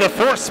pass for the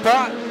fourth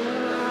spot.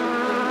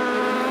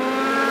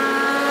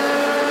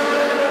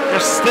 They're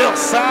still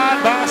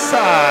side by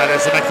side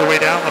as they make their way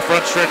down the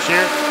front stretch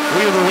here.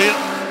 Wheel to wheel.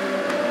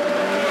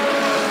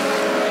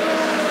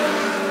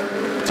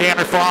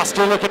 Tanner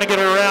Foster looking to get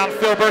around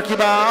Phil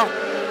Berkeybaugh.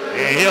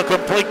 And he'll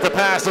complete the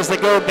pass as they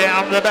go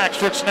down the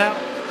backstretch now.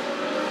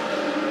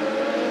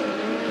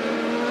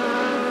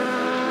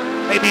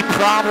 Maybe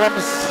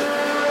problems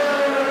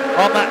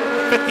on that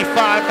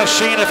 55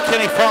 machine of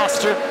Kenny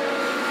Foster.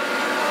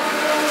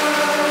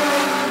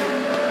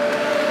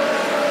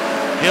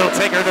 He'll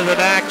take her to the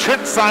back.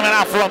 Trent Simon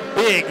out for a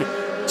big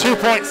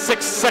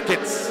 2.6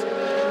 seconds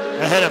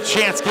ahead of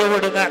Chance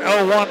Gilbert in that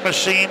 01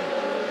 machine.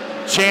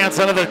 Chance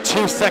another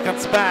 2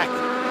 seconds back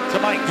to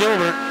Mike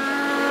Gilbert.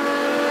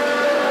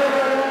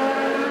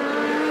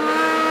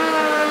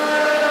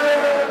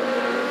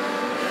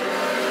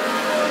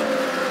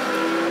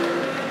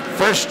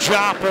 First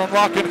drop on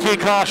lock and key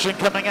caution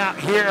coming out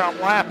here on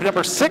lap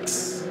number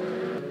 6.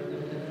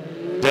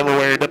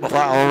 Delaware double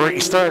file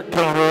restart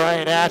coming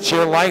right at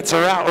you. Lights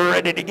are out. We're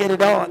ready to get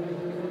it on.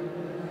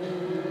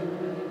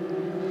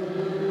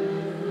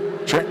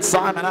 Trent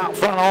Simon out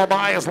front all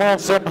by his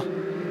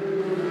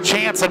lonesome.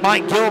 Chance and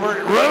Mike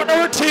Gilbert. Row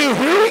number 2.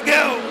 Here we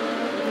go.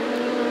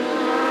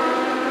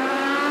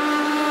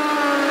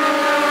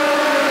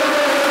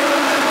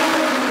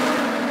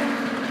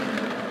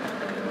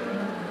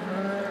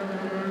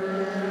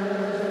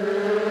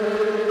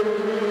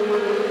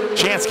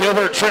 Chance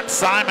Gilbert, Trent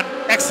Simon,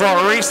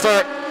 excellent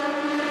restart.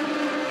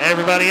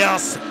 Everybody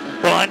else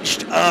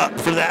bunched up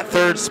for that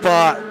third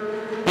spot.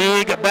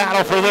 Big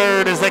battle for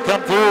third as they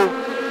come through.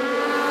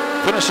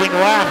 Finishing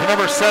lap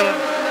number 7.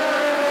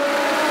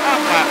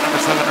 Lap number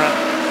 7, right?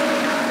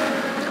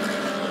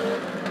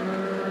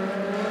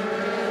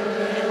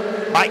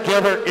 Mike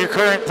Gilbert, your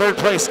current third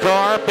place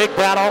car. Big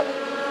battle.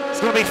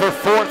 It's going to be for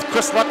fourth.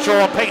 Chris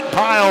Luttrell and Peyton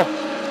Pyle.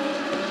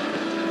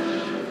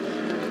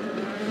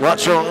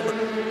 Luttrell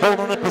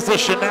holding the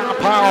position now.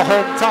 Pyle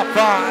holding top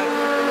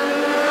 5.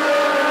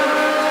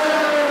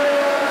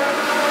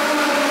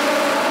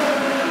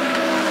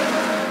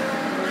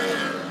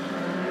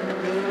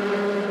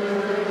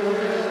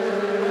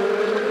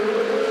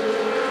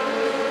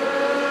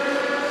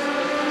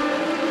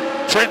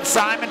 Trent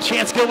Simon,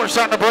 Chance Gilbert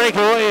starting to break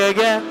away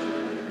again.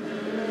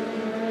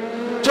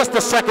 Just a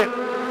second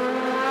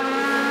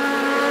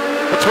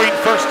between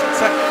first and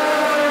second.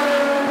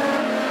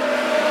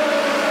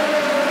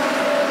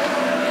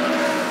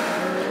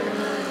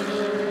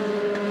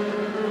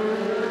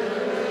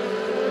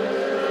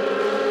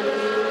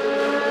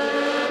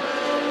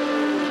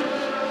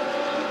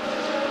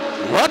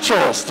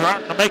 Luttrell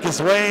starting to make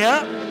his way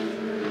up.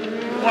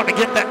 Want to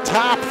get that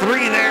top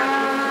 3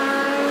 there.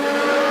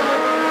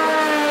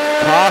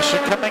 Caution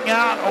coming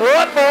out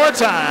one more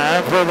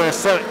time for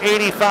the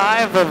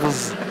 85 of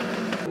his.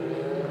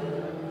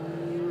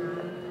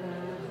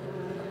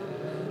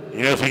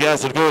 You know, if you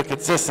guys would go with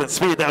consistent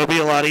speed, that would be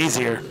a lot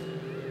easier.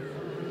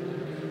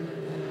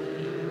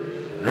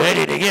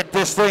 Ready to get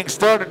this thing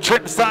started.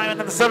 Trent Simon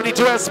in the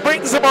 72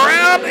 springs him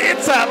around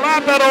inside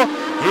lap pedal.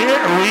 Here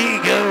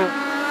we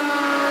go.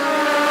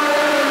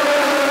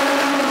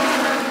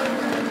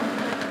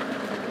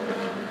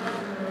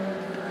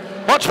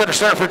 Much better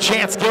start for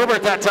Chance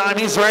Gilbert that time.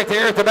 He's right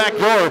there at the back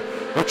door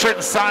with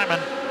Trent Simon.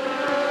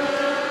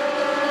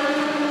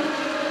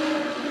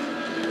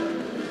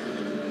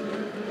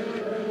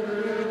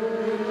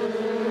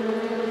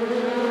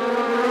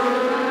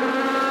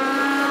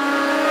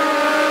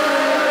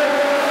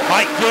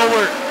 Mike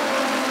Gilbert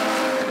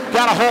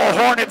got a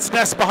whole hornet's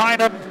nest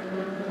behind him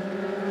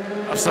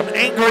of some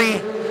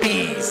angry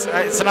bees.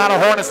 It's not a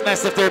hornet's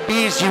nest if they're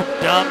bees, you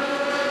dumb.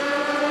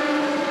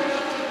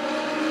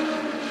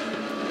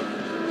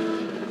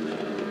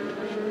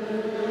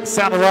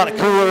 sounded a lot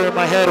cooler in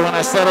my head when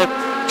I said it.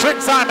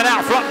 Trent Simon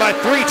out front by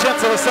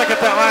 0.3 of a second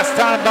that last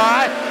time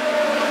by.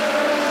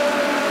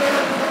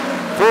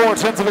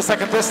 0.4 of a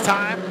second this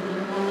time.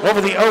 Over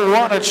the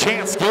 01 of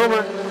Chance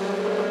Gilbert.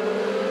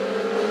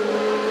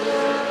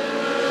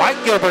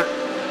 Mike Gilbert.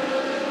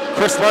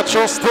 Chris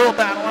Luttrell still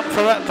battling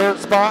for that third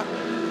spot.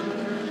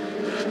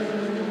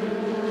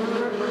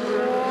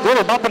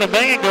 Little bumping and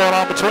banging going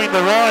on between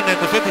the run and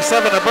the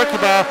 57 of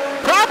Berkebile.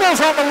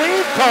 Problems on the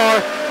lead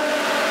car.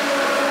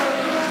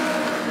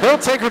 They'll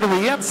take her to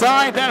the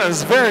inside. That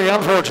is very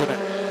unfortunate.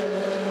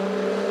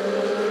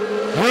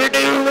 Your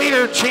new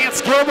leader,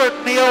 Chance Gilbert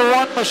in the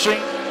 01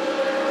 machine.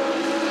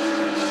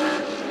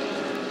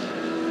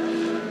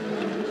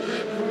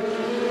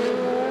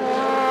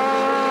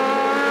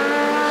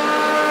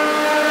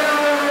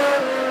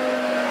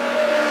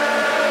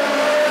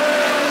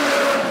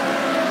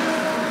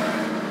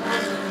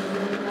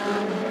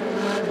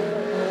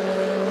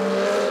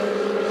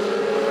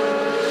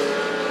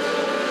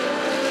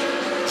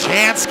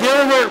 Chance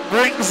Gilbert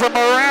brings them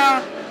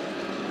around.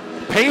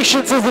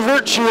 Patience is a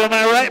virtue, am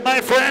I right,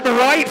 my friend?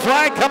 White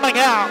flag coming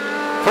out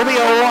for the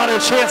 01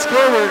 of Chance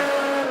Gilbert.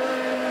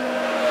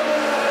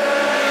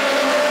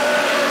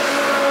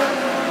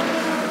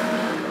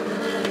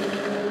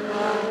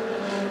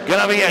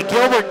 Gonna be a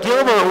Gilbert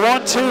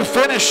 1-2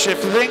 finish if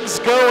things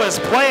go as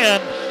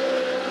planned.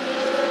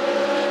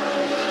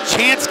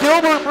 Chance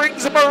Gilbert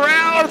brings them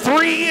around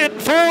 3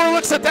 and 4.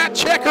 Looks at that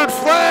checkered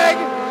flag.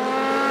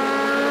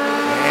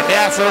 And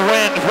that's a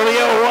win for the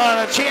 01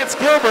 of Chance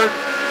Gilbert.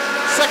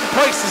 Second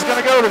place is going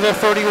to go to the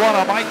 31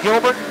 of Mike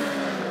Gilbert.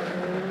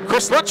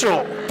 Chris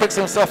Luttrell picks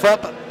himself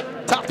up.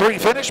 Top 3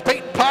 finish.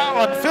 Peyton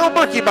Powell and Phil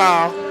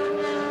Berkebile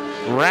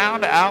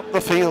round out the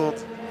field.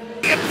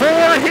 And 4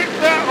 hit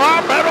that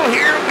long medal.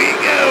 Here we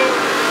go.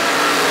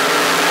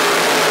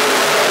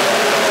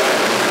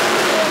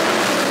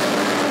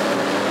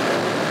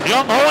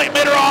 Young Hoyt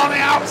Mitter on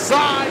the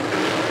outside.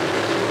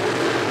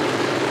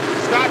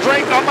 Scott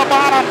Drake on the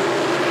bottom.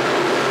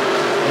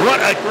 What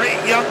a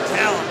great young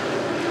talent.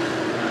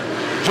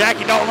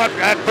 Jackie Dalton up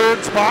at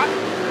third spot.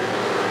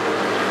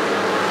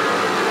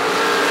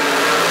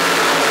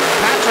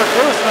 Patrick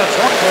Usman,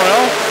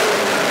 2012.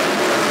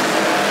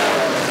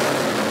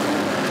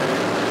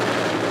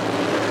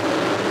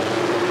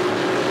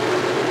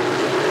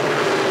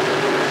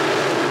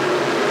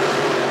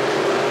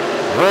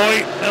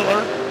 Roy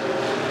Miller.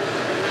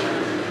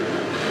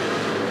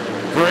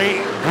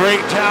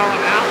 Great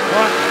talent out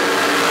front.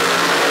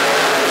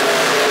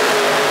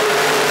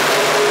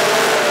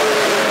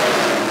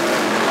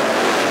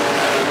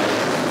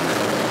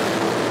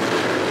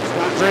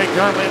 Drake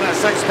currently in that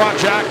second spot.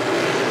 Jack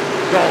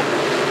Dalton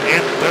in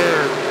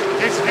third.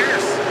 Jason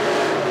Harris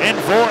in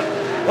fourth.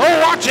 Oh,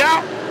 watch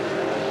out.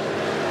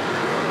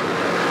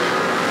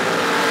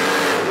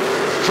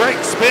 Drake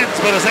spins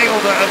but is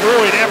able to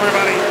avoid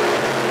everybody.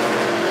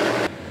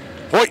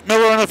 Hoyt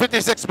Miller in the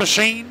 56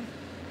 machine.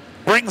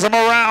 Brings him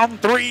around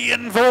 3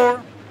 and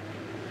 4.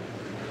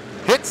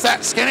 Hits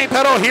that skinny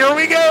pedal. Here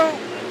we go.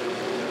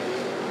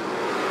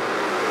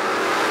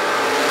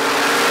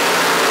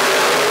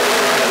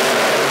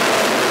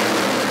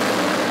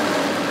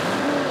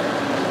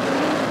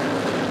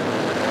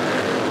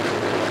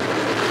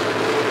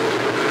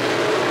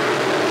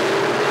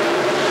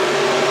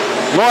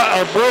 What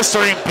a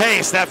blistering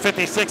pace that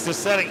 56 is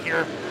setting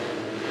here.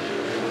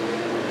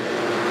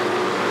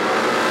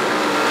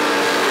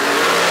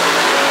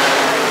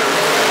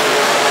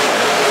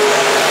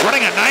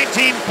 Running a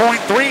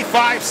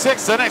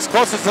 19.356. The next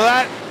closest to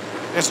that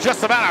is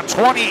just about a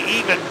 20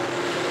 even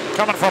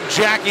coming from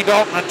Jackie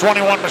Dalton, the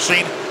 21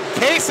 machine.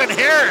 Kason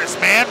Harris,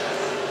 man,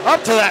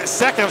 up to that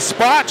second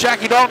spot.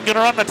 Jackie Dalton gonna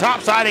run the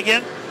top side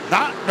again.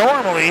 Not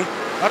normally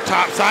a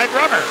top side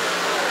runner.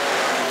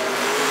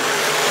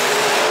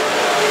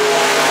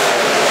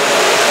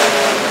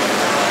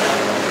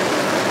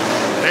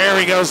 There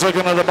he goes,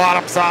 looking to the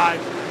bottom side.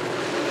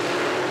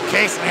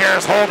 Kason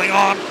Harris holding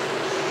on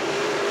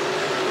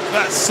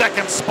that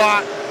second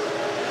spot.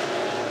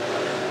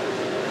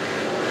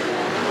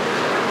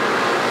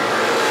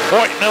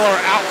 Hoyt Miller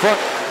out front.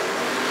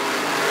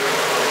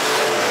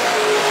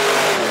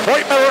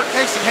 Hoyt Miller,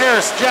 Kason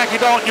Harris, Jackie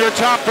Dalton, your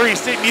top 3.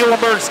 Steve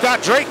Muhlenberg,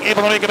 Scott Drake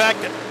able to make it back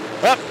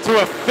up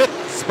to a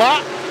 5th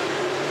spot.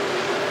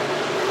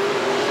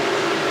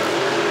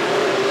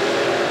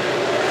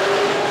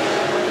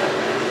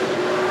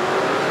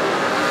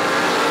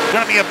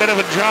 Gonna be a bit of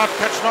a job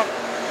catching up.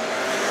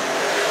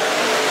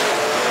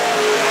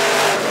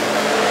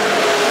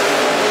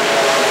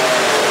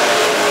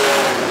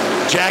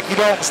 Jackie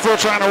Dalton still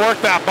trying to work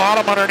that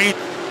bottom underneath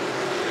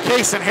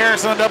Kason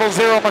Harris in the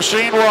 00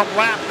 machine. We're on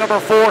lap number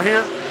 4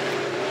 here.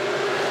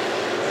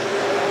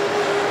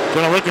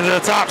 Gonna look into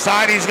the top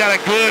side. He's got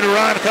a good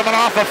run coming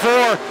off of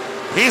 4.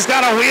 He's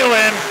got a wheel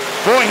in.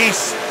 Boy,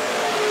 he's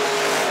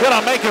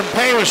gonna make him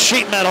pay with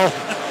sheet metal.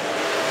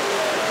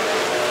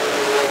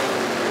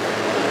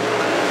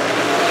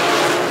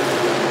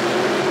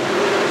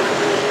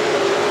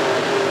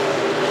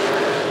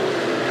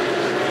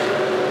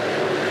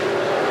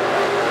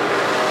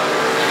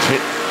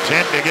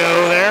 10 to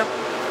go there.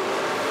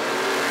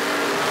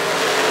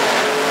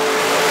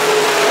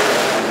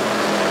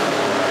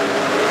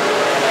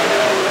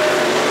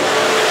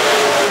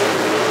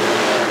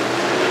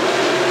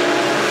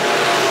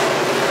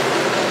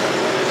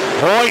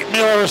 Hoyt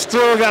Miller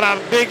still got a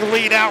big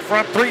lead out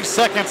front, 3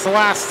 seconds the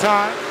last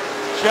time.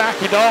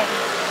 Jackie Dalton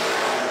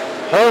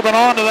holding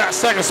on to that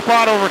second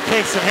spot over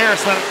Casey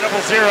Harrison at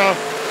 0-0.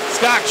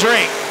 Scott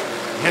Drake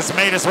has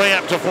made his way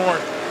up to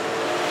fourth.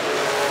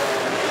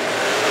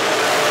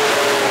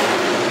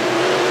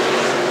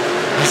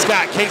 He's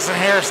got Casey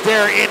Harris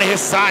there in his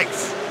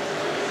sights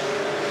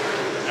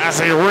as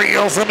he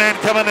reels him in,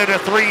 coming into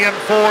 3 and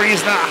 4.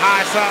 He's not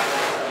high side.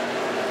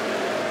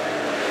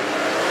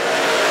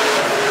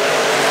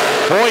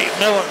 Hoyt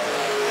Miller,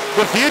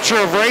 the future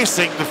of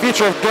racing, the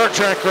future of dirt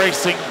track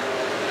racing,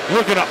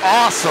 looking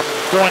awesome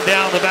going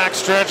down the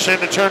backstretch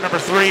into turn number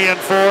 3 and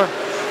 4.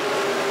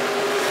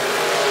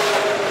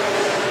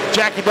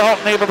 Jackie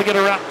Dalton able to get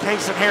around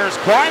Casey Harris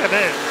quite a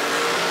bit.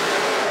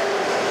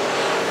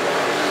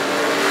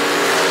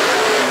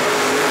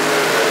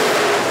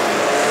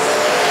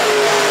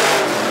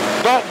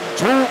 Dalton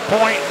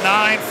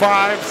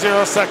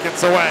 2.950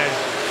 seconds away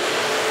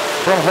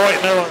from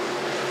Hoyt Miller.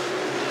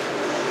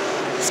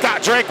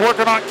 Scott Drake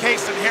working on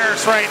Casey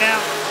Harris right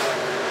now.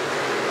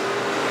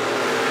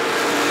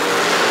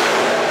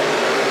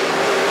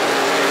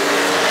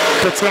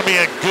 It's going to be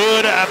a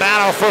good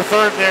battle for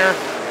third there.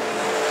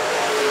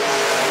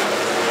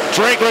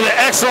 Drake with an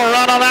excellent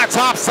run on that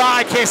top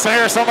side. Casey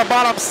Harris on the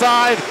bottom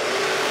side.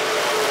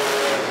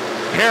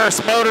 Harris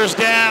motors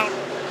down.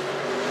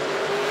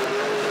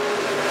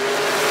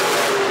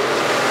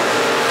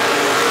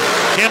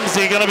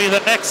 Kimsey going to be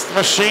the next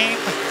machine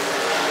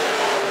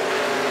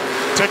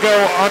to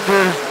go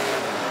under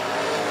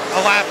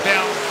a lap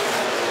down.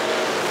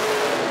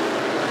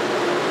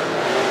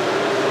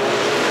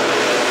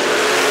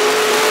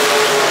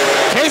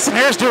 Casey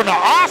Harris doing an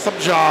awesome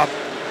job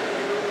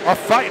of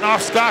fighting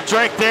off Scott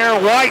Drake there.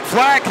 White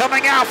flag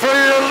coming out for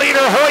your leader,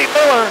 Hoyt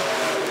Miller.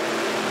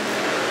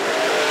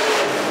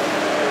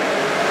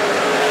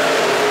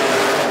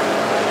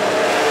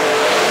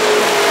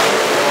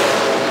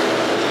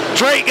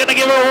 Drake gonna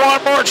give her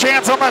one more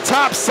chance on the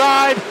top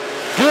side.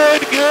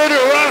 Good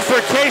run for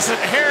Casey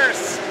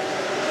Harris.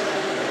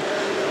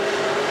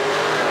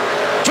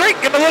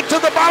 Drake gonna look to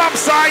the bottom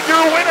side.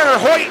 Your winner,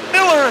 Hoyt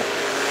Miller.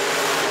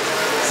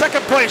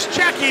 Second place,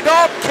 Jackie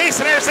Dalton.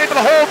 Casey Harris able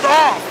to hold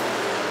off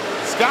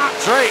Scott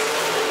Drake.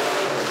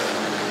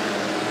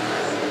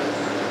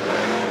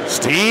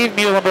 Steve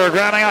Muhlenberg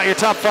rounding out your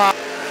top 5.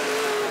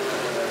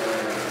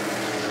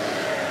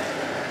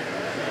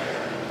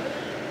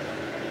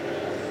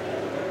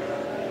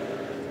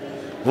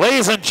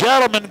 Ladies and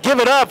gentlemen, give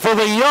it up for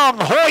the young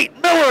Hoyt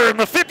Miller in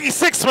the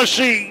 56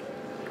 machine.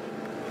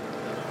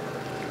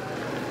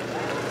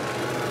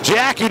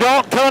 Jackie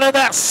Dalton coming in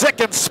that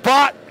second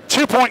spot,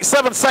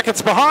 2.7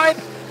 seconds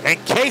behind,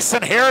 and Casey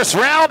Harris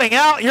rounding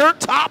out your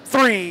top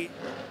 3.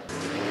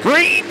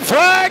 Green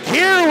flag,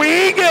 here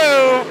we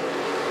go.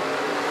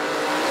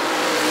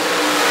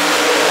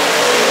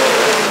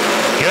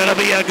 Gonna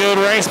be a good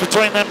race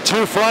between them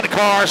two front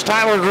cars.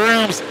 Tyler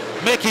Grooms,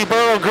 Mickey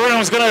Burrow.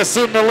 Grooms gonna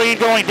assume the lead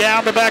going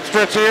down the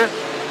backstretch here.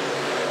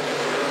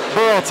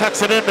 Burrow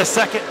tucks it into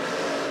second.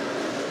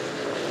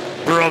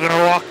 Burrow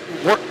gonna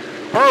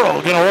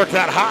work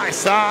that high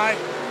side.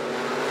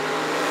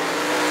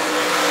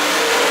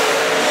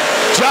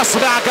 Just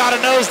about got a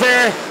nose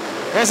there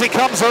as he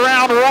comes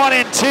around 1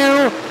 and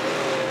 2.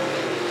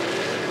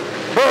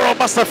 Burrow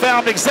must have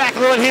found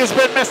exactly what he's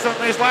been missing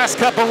these last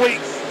couple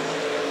weeks.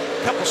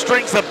 Couple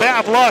strings of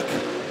bad luck.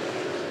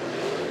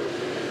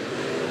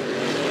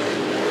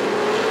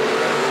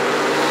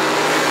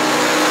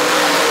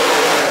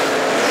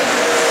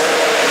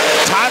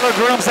 Tyler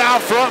Grooms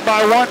out front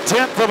by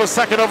 1/10 of a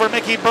second over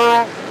Mickey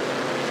Burrow.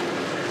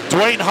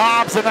 Dwayne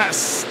Hobbs in that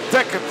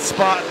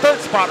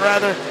third spot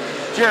rather.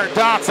 Jared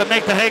Dotson,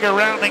 Nathan Hager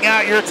rounding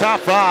out your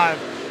top 5.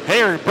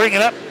 Hager bring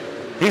it up.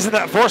 He's in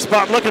that 4th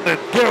spot looking to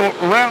get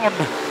around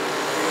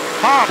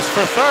Hobbs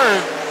for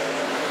 3rd.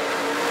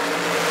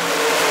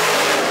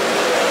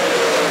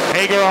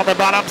 Hager on the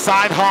bottom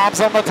side,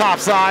 Hobbs on the top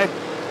side.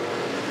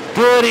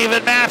 Good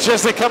even match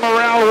as they come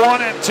around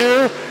 1 and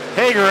 2.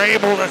 Hager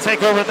able to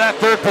take over that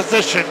 3rd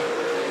position.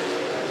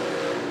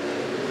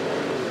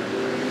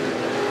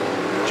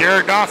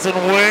 Jared Dotson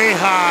way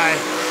high.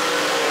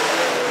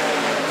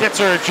 Gets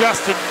her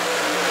adjusted.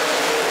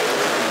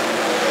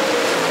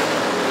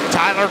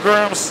 Tyler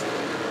Grooms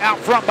out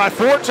front by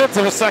 4/10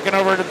 of a second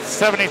over to the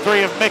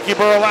 73 of Mickey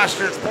Burrow, last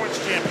year's points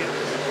champion.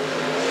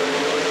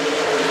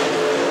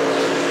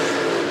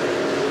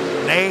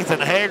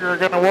 Nathan Hager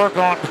going to work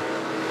on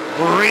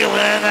reeling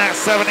in that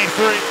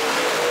 73.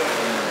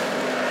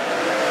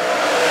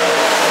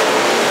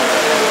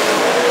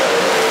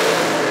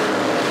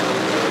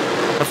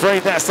 I'm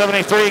afraid that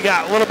 73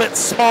 got a little bit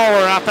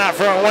smaller out that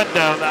front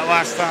window that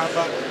last time.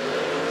 But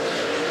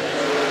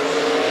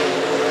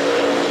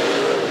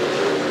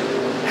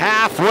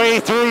halfway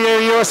through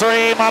your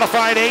USRA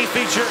Modified A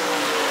feature.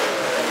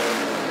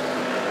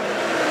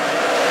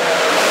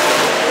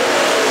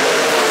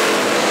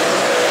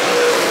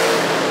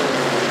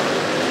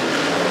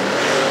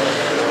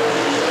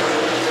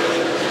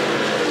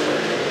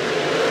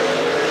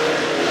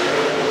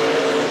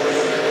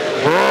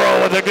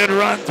 Another good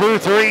run through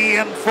 3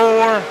 and 4.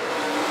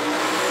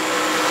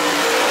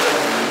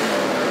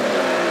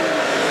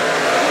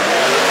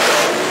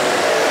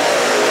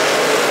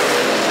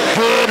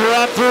 Good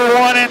run through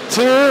 1 and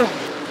 2.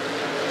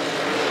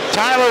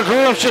 Tyler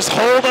Grooms just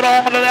holding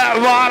on to that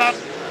bottom.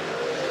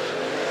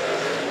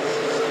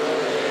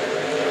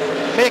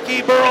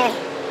 Mickey Burrell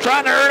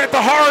trying to earn it the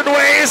hard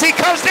way as he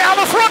comes down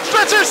the front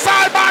stretcher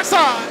side by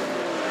side.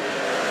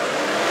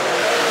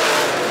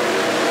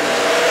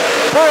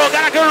 Burrell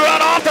got a good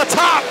run off the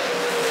top.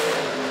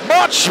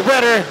 Much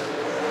better.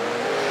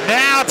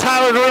 Now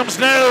Tyler Grooms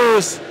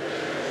knows.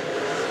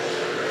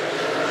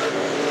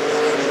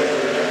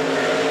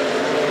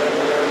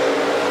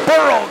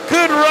 Burrell,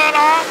 good run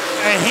off,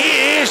 and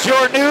he is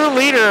your new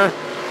leader.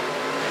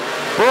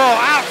 Burrell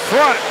out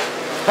front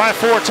by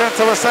 0.4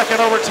 of a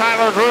second over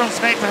Tyler Grooms.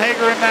 Nathan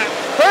Hager in that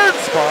third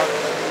spot.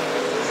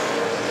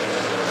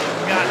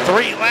 We got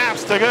 3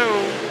 laps to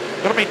go.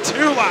 It'll be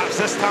 2 laps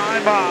this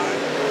time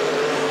by.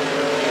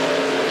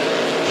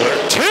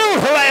 2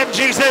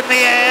 flanges in the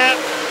air.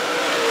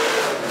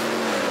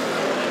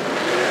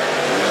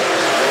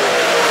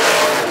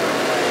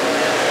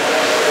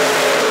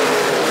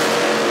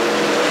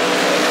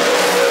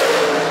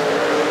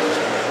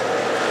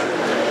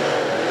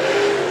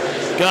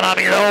 Gonna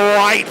be the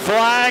white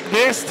flag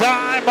this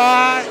time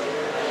by.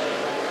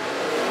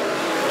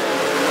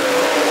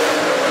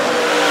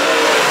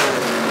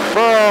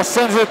 Burrell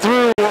sends it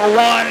through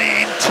 1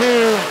 and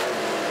 2.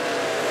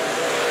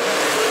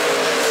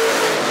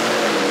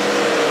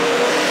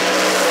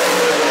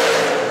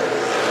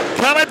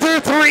 Coming through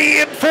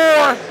 3 and 4.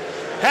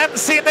 Haven't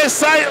seen this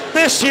sight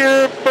this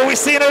year, but we've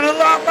seen it a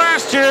lot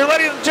last year.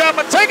 Ladies and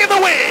gentlemen, taking the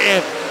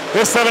win.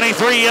 The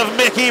 73 of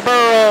Mickey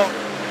Burrell.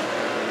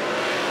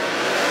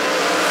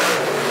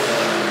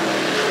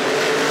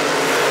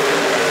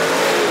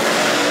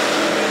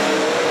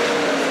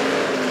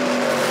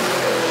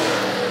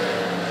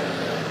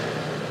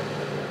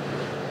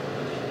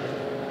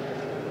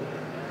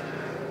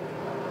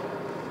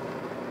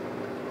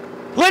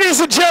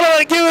 Ladies and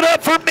gentlemen, give it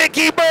up for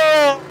Mickey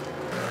Burrell.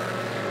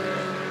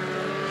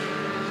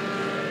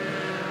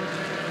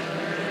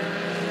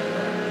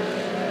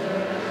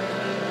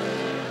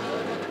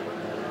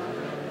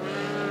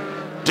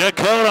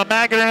 Dakota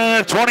Magner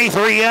in a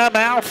 23M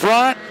out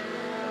front.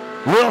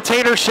 Will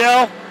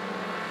Tatershell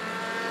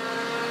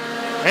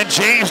and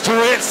James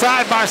DeWitt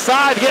side by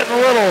side, getting a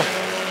little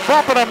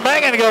bumping and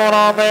banging going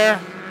on there.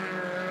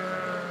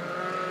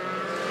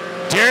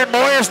 Darren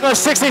Moyers in the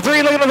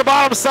 63 looking at the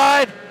bottom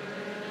side.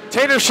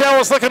 Tatershell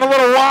is looking a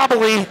little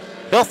wobbly.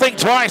 He'll think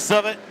twice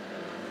of it.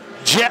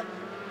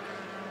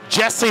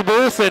 Jesse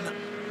Booth and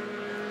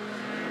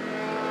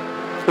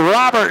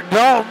Robert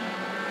Dalton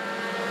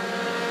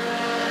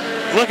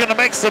looking to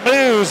make some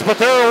moves, but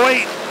they're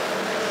waiting.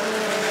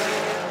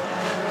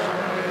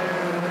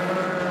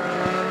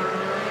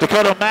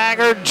 Dakota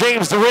Maggard,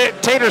 James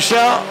DeWitt,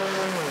 Tatershell.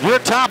 Your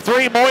top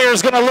 3.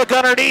 Moyer's going to look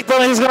underneath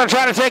them. He's going to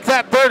try to take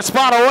that 3rd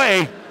spot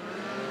away.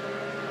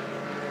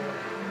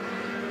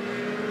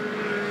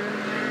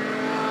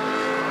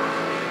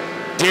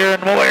 Darren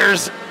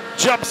Moyers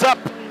jumps up.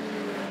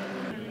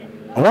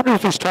 I wonder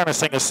if he's trying to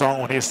sing a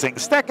song when he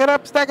sings, stack it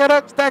up, stack it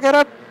up, stack it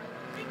up.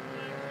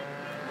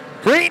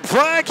 Green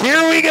flag,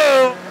 here we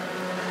go.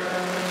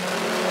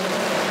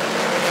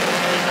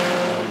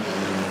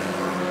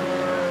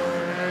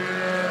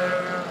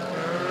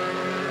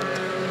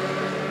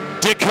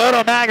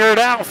 Dakota Maggard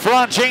out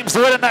front. James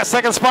DeWitt in that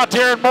 2nd spot.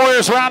 Darren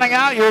Moyers rounding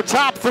out your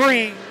top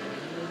 3.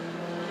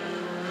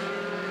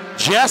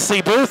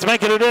 Jesse Booth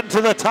making it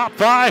into the top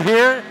 5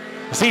 here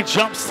as he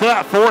jumps to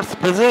that 4th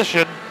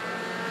position.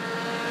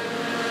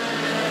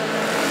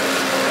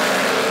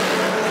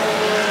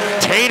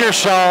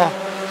 Tatershell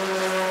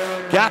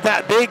got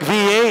that big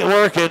V8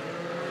 working.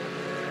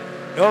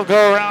 He'll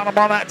go around him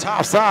on that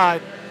top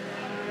side.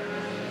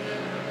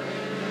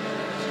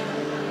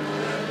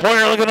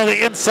 Moyer looking to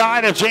the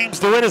inside of James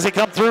DeWitt as he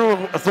comes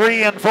through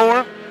 3 and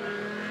 4.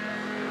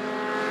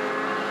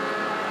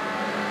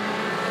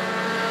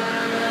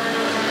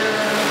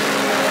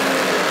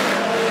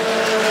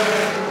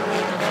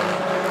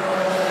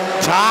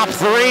 Top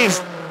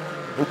 3's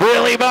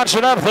really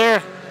bunching up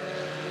there.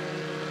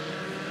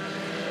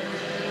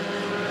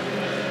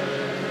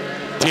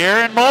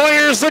 Darren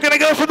Moyers looking to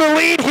go for the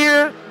lead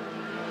here.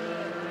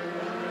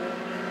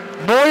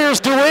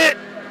 Moyers, DeWitt,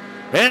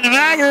 and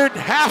Maggard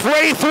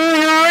halfway through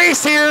your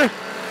race here.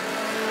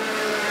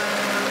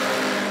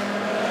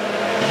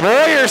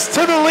 Moyers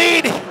to the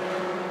lead.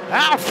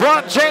 Out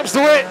front, James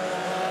DeWitt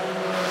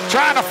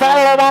trying to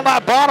follow him on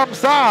that bottom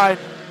side.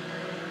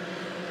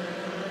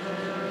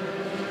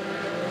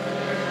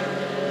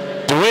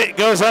 DeWitt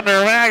goes under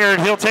Maggard.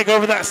 He'll take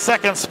over that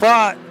 2nd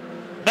spot.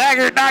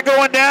 Maggard not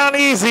going down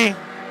easy.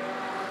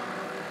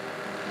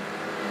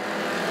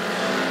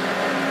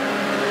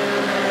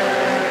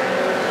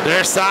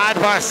 They're side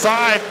by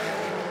side.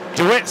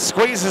 DeWitt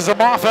squeezes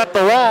him off at the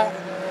wall.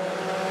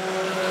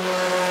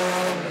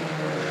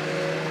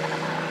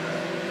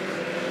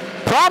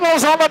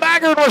 Problems on the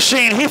Maggard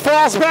machine. He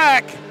falls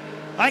back.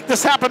 I think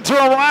this happened to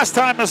him last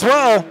time as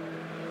well.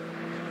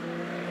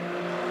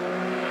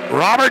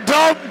 Robert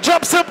Dalton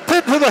jumps up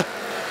into the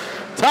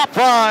top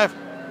 5.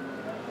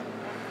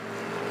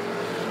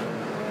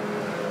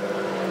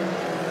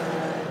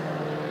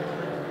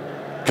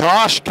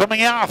 Kosh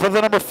coming out for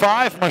the number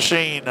 5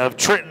 machine of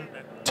Trenton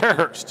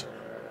Terhurst.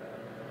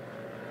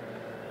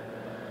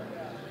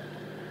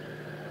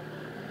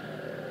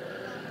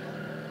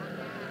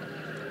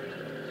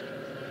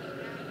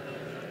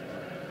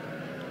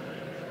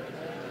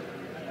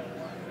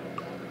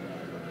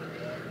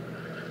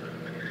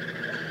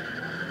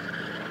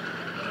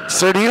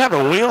 Sir, do you have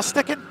a wheel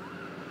sticking?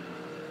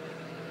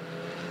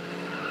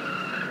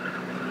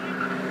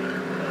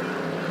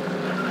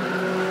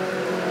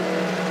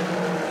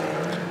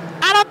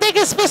 I don't think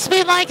it's supposed to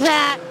be like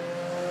that.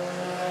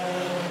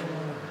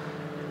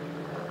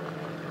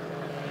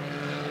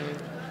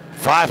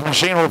 Five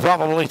machine will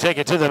probably take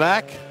it to the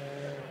back.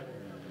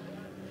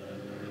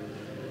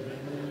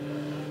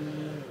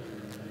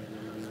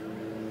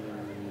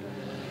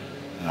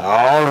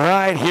 All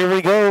right, here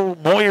we go.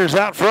 Moyer's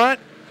out front.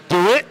 Do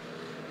it.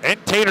 And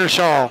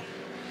Tatershaw.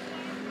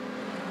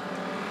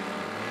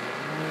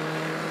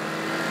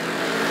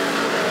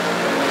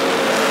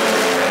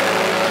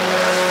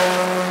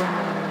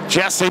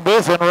 Jesse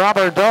Booth and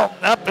Robert Dalton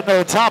up into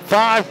the top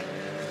 5.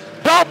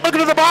 Dalton looking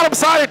to the bottom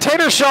side of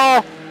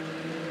Tatershaw.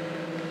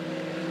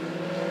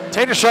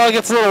 Tatershaw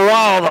gets a little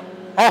wild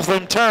off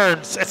them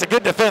turns. It's a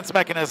good defense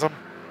mechanism.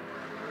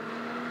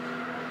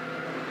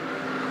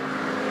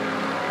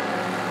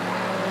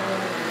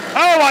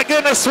 Oh my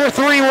goodness, we're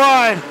 3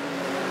 wide.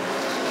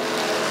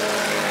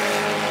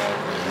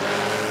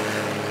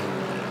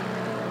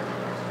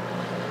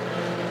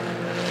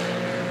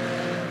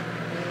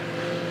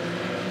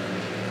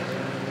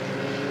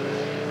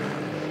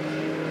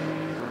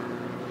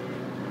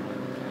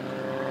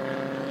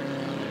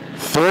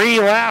 Three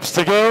laps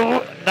to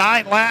go,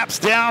 9 laps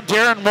down,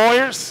 Darren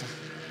Moyers.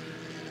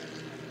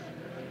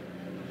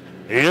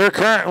 Your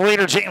current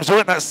leader, James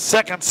DeWitt, in that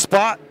second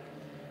spot.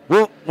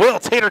 Will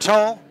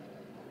Tatertall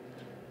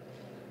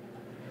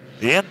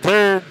in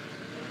third.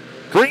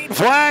 Green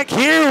flag,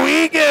 here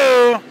we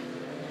go.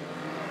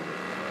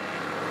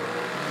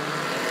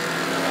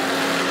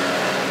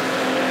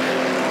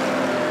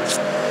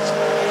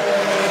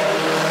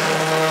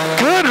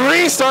 Good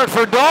restart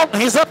for Dalton.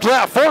 He's up to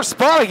that 4th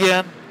spot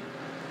again.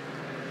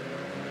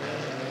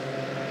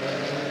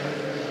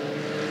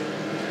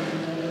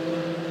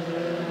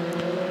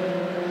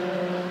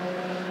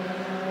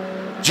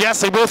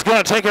 Jesse Booth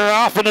going to take her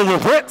off into the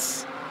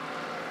pits.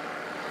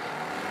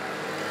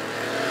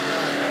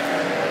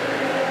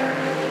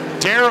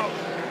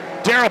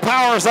 Darrell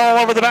Powers all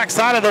over the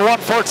backside of the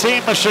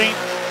 114 machine.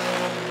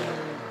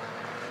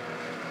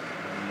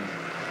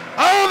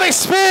 Oh, they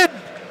spin.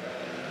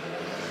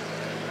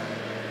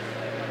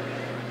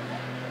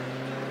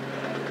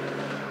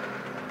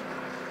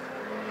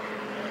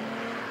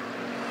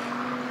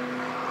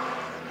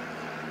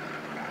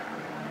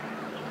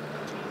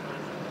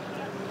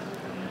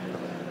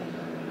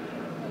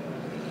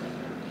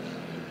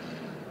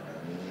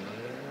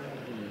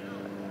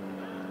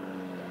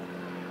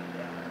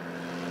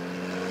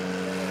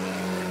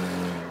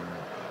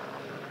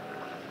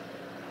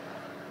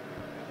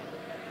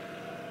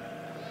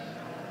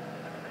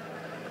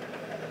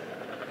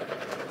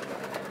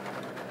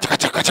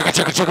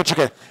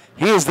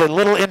 He is the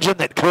little engine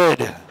that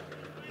could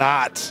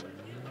not.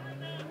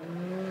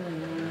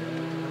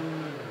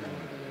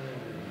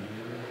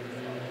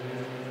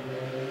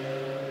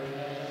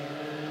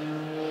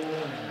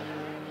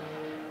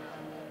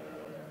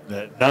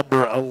 The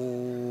number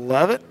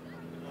 11,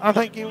 I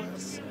think he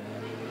was.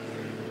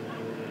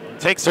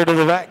 Takes her to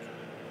the back.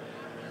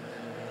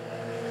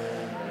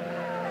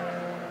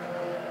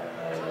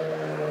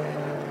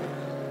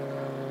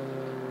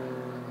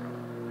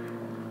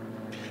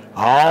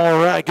 All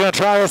right, gonna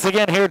try this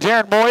again here.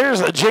 Darren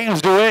Moyers,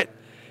 James DeWitt,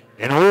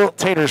 and Will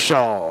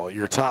Tatershaw,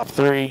 your top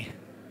 3.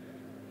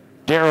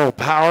 Darrell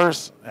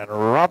Powers and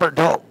Robert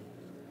Dalton.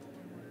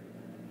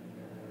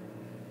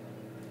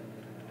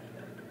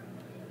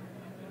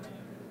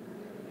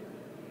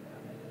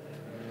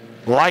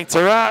 Lights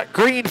are out,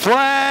 green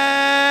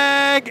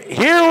flag,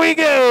 here we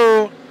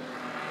go.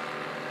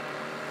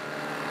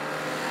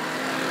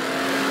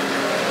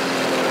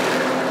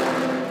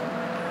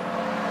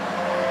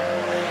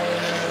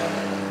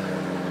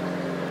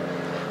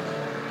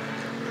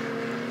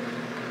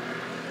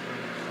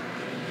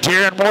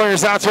 Darren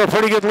Moyer's out to a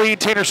pretty good lead.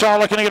 Tatershaw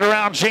looking to get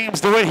around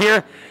James DeWitt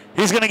here.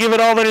 He's going to give it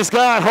all that he's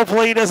got.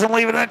 Hopefully he doesn't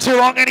leave it in too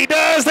long, and he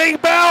does. They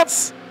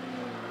bounce.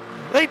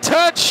 They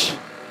touch.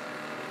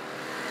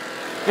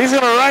 He's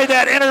going to ride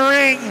that inner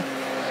ring.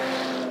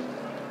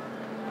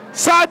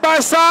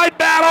 Side-by-side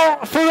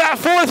battle for that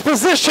 4th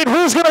position.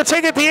 Who's going to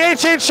take it, the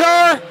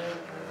HHR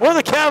or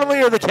the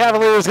Cavalier? The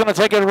Cavalier is going to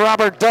take it,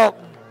 Robert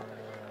Dalton.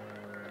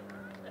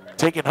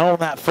 Taking home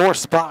that 4th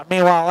spot.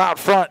 Meanwhile, out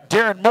front,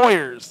 Darren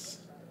Moyers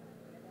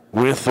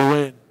with the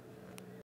win.